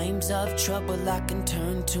in times of trouble I can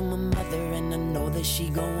turn to my mother, and I know that she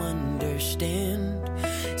gon' understand.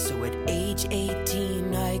 So at age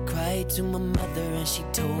 18 I cried to my mother, and she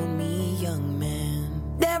told me, young man,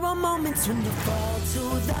 there are moments when you fall to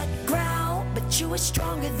the ground, but you are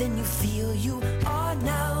stronger than you feel you are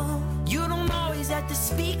now. You don't always have to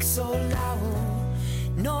speak so loud.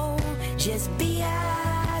 No, just be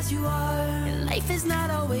as you are. And life is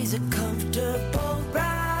not always a comfortable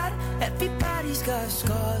ride. Everybody's got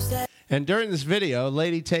scars that. And during this video, a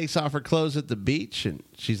lady takes off her clothes at the beach, and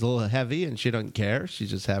she's a little heavy, and she doesn't care. She's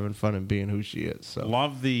just having fun and being who she is. So.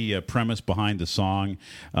 Love the premise behind the song.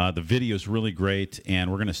 The video is really great,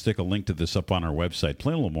 and we're going to stick a link to this up on our website.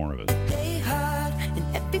 Play a little more of it. Play hard,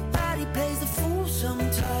 and everybody plays the fool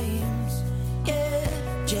sometimes.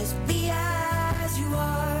 Yeah, just be as you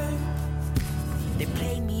are. They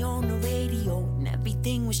played me on the radio, and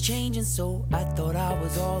everything was changing, so I thought I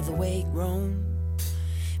was all the way grown.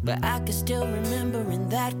 But I can still remember in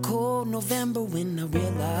that cold November when I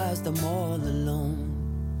realized I'm all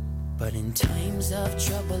alone. But in times of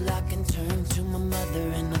trouble I can turn to my mother,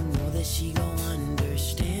 and I know that she gon'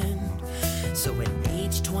 understand. So at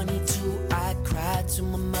age 22 I cried to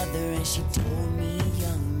my mother, and she told me,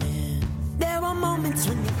 young man, there are moments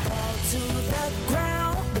when you fall to the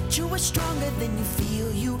ground, but you are stronger than you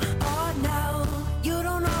feel you are now. You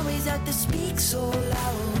don't always have to speak so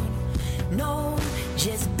loud. No,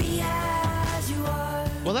 just be as you are.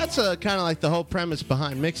 Well, that's kind of like the whole premise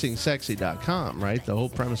behind MixingSexy.com, right? The whole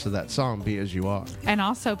premise of that song, Be As You Are. And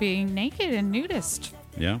also being naked and nudist.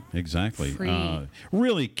 Yeah, exactly. Free.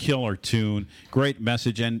 Really killer tune, great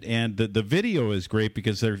message, and the video is great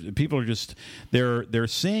because people are just they're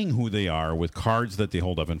saying who they are with cards that they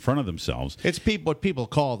hold up in front of themselves. It's what people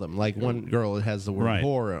call them. Like one girl has the word right,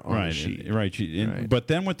 whore on right, the sheet. Right. But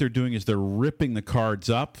then what they're doing is they're ripping the cards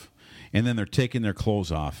up, and then they're taking their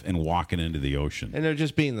clothes off and walking into the ocean. And they're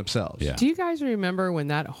just being themselves. Yeah. Do you guys remember when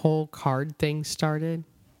that whole card thing started?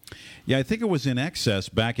 Yeah, I think it was in excess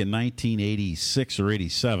back in 1986 or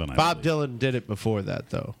 87. Bob Dylan did it before that,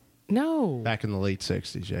 though. No. Back in the late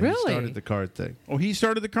 60s, yeah. Really? He started the card thing. Oh, he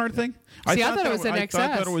started the card thing? See, I thought it was in I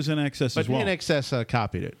excess. thought it was in excess But as well. in excess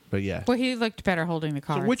copied it, but yeah. Well, he looked better holding the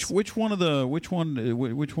cards. So which one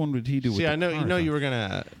did he do? See, with I know the you card? know you were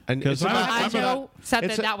gonna. Because I know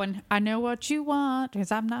it's that one. I know what you want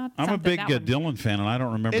because I'm not. I'm a big that one. Dylan fan, and I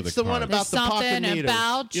don't remember It's the the one card. about the pocket something meters.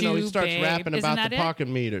 about You know, he you, starts babe. rapping Isn't about that the it? pocket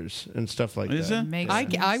meters and stuff like Is that.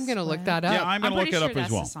 it? I'm going to look that up. Yeah, I'm going to look it up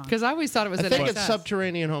as well. Because I always thought it was I in think excess. it's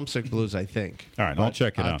Subterranean Homesick Blues, I think. All right, I'll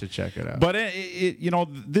check it I'll out. have to check it out. But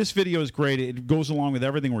this video is great. It goes along with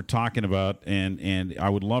everything we're talking about, and I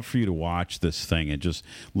would love for you to watch this thing and just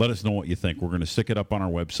let us know what you think. We're going to stick it up on our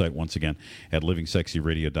website once again at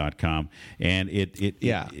livingsexyradio.com, and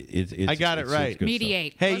I got it right. Good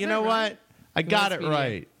Mediate. Hey, Was you it know right? what? I got it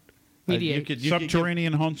right. Mediate.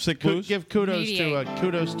 Subterranean Homesick Blues? Give kudos Mediate. to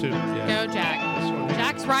yeah. Go, Jack.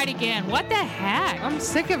 Jack's right again. What the heck? I'm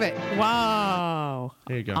sick of it. Wow.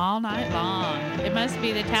 There you go. All night long. It must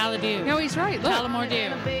be the Taladoo. No, he's right. Look. Talamore Dew.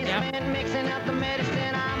 Yep. Mixing up the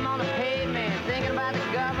medicine, I'm on the pavement, thinking about the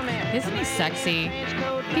government. Isn't he sexy?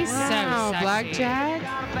 He's Wow, so sexy. Blackjack.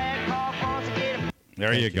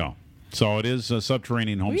 There you go. So it is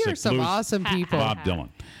Subterranean We Homesick are some Blues. awesome people. Bob Dylan.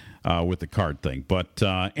 With the card thing. But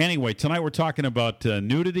anyway, tonight we're talking about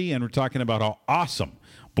nudity, and we're talking about how awesome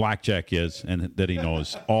blackjack is, and that he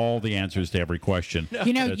knows all the answers to every question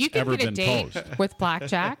You know, that's you can ever get a been date posed. with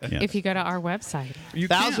blackjack Yes. if you go to our website. You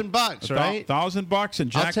 $1,000, can. right? $1,000, and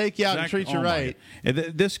Jack. I'll take you out and Jack- treat you oh my right. God.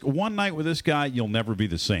 And this one night with this guy, you'll never be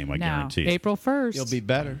the same. I No. guarantee. April 1st. You'll be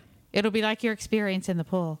better. It'll be like your experience in the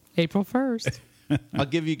pool. April 1st. I'll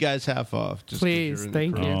give you guys half off. Just 'cause Please, you're in the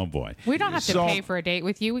thank crowd. you. Oh boy. We don't have to So- pay for a date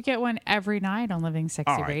with you. We get one every night on Living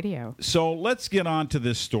Sexy All right. Radio. So let's get on to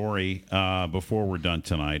this story before we're done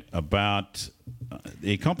tonight about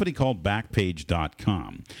a company called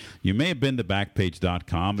Backpage.com. You may have been to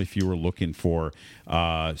Backpage.com if you were looking for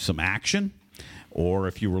some action, or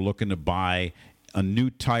if you were looking to buy a new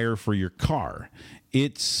tire for your car.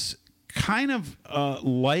 It's kind of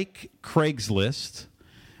like Craigslist,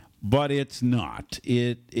 but it's not.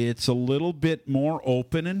 It's a little bit more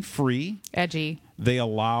open and free. Edgy. They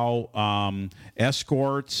allow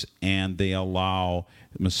escorts, and they allow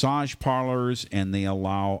massage parlors, and they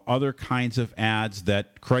allow other kinds of ads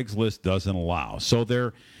that Craigslist doesn't allow. So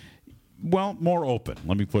they're, well, more open.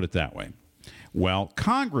 Let me put it that way. Well, the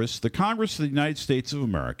Congress of the United States of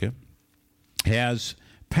America has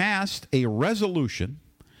passed a resolution,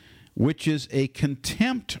 which is a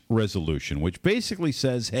contempt resolution, which basically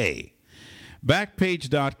says, hey,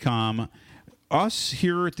 Backpage.com, us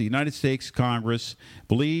here at the United States Congress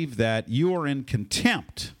believe that you are in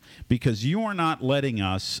contempt because you are not letting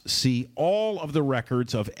us see all of the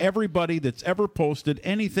records of everybody that's ever posted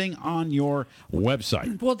anything on your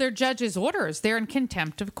website. Well, they're judge's orders. They're in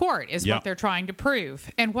contempt of court, is Yep. what they're trying to prove.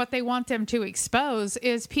 And what they want them to expose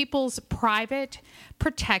is people's private,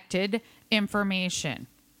 protected information.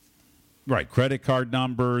 Right, credit card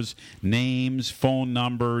numbers, names, phone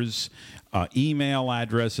numbers, email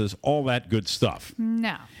addresses, all that good stuff.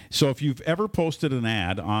 No. So if you've ever posted an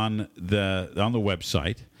ad on the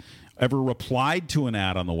website, ever replied to an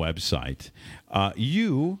ad on the website,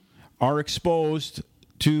 you are exposed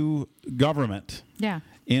to government Yeah.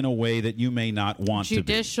 in a way that you may not want to be.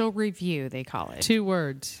 Judicial review, they call it. 2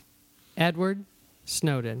 words. Edward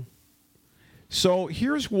Snowden. So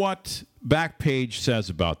here's what Backpage says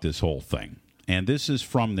about this whole thing, and this is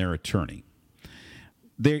from their attorney.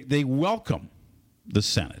 They welcome the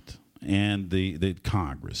Senate and the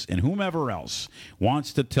Congress and whomever else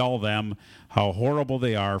wants to tell them how horrible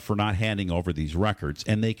they are for not handing over these records,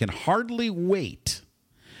 and they can hardly wait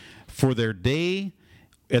for their day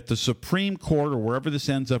at the Supreme Court or wherever this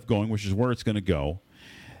ends up going, which is where it's going to go,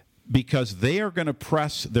 because they are going to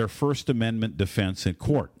press their First Amendment defense in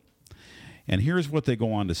court. And here's what they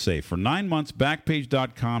go on to say. For 9 months,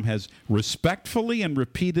 Backpage.com has respectfully and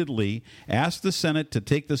repeatedly asked the Senate to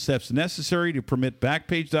take the steps necessary to permit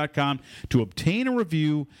Backpage.com to obtain a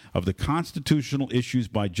review of the constitutional issues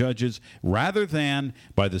by judges rather than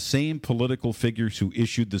by the same political figures who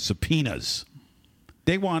issued the subpoenas.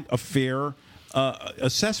 They want a fair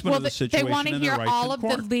assessment of the situation. They want to and their hear rights all in of the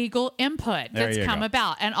court. legal input There that's you come go.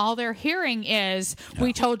 about. And all they're hearing is,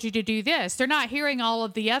 we told you to do this. They're not hearing all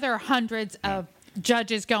of the other hundreds of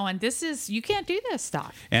judges going, you can't do this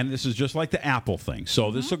stuff. And this is just like the Apple thing. So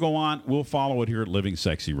this will go on. We'll follow it here at Living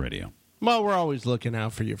Sexy Radio. Well, we're always looking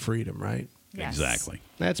out for your freedom, right? Yes. Exactly.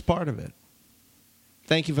 That's part of it.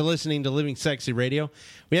 Thank you for listening to Living Sexy Radio.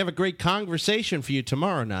 We have a great conversation for you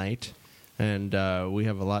tomorrow night, and we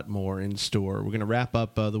have a lot more in store. We're going to wrap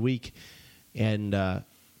up the week and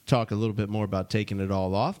talk a little bit more about taking it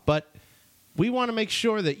all off, but we want to make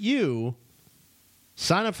sure that you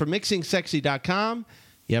sign up for MixingSexy.com.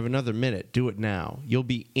 You have another minute. Do it now. You'll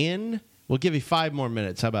be in. We'll give you 5 more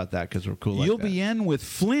minutes. How about that? Because we're cool like You'll that. be in with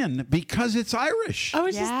Flynn because it's Irish. I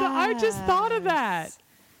just thought of that.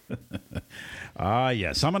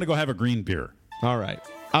 Yes. I'm going to go have a green beer. All right.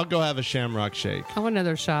 I'll go have a Shamrock Shake. I want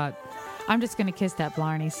another shot. I'm just going to kiss that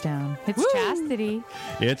Blarney Stone. It's chastity.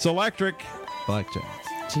 It's electric. Blackjack.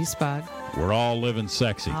 G-Spot. We're all living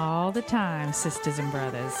sexy. All the time, sisters and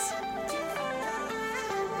brothers.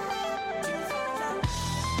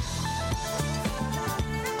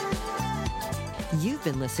 You've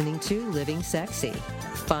been listening to Living Sexy.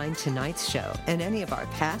 Find tonight's show and any of our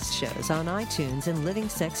past shows on iTunes and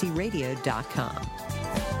livingsexyradio.com.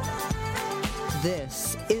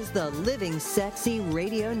 This is the Living Sexy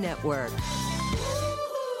Radio Network.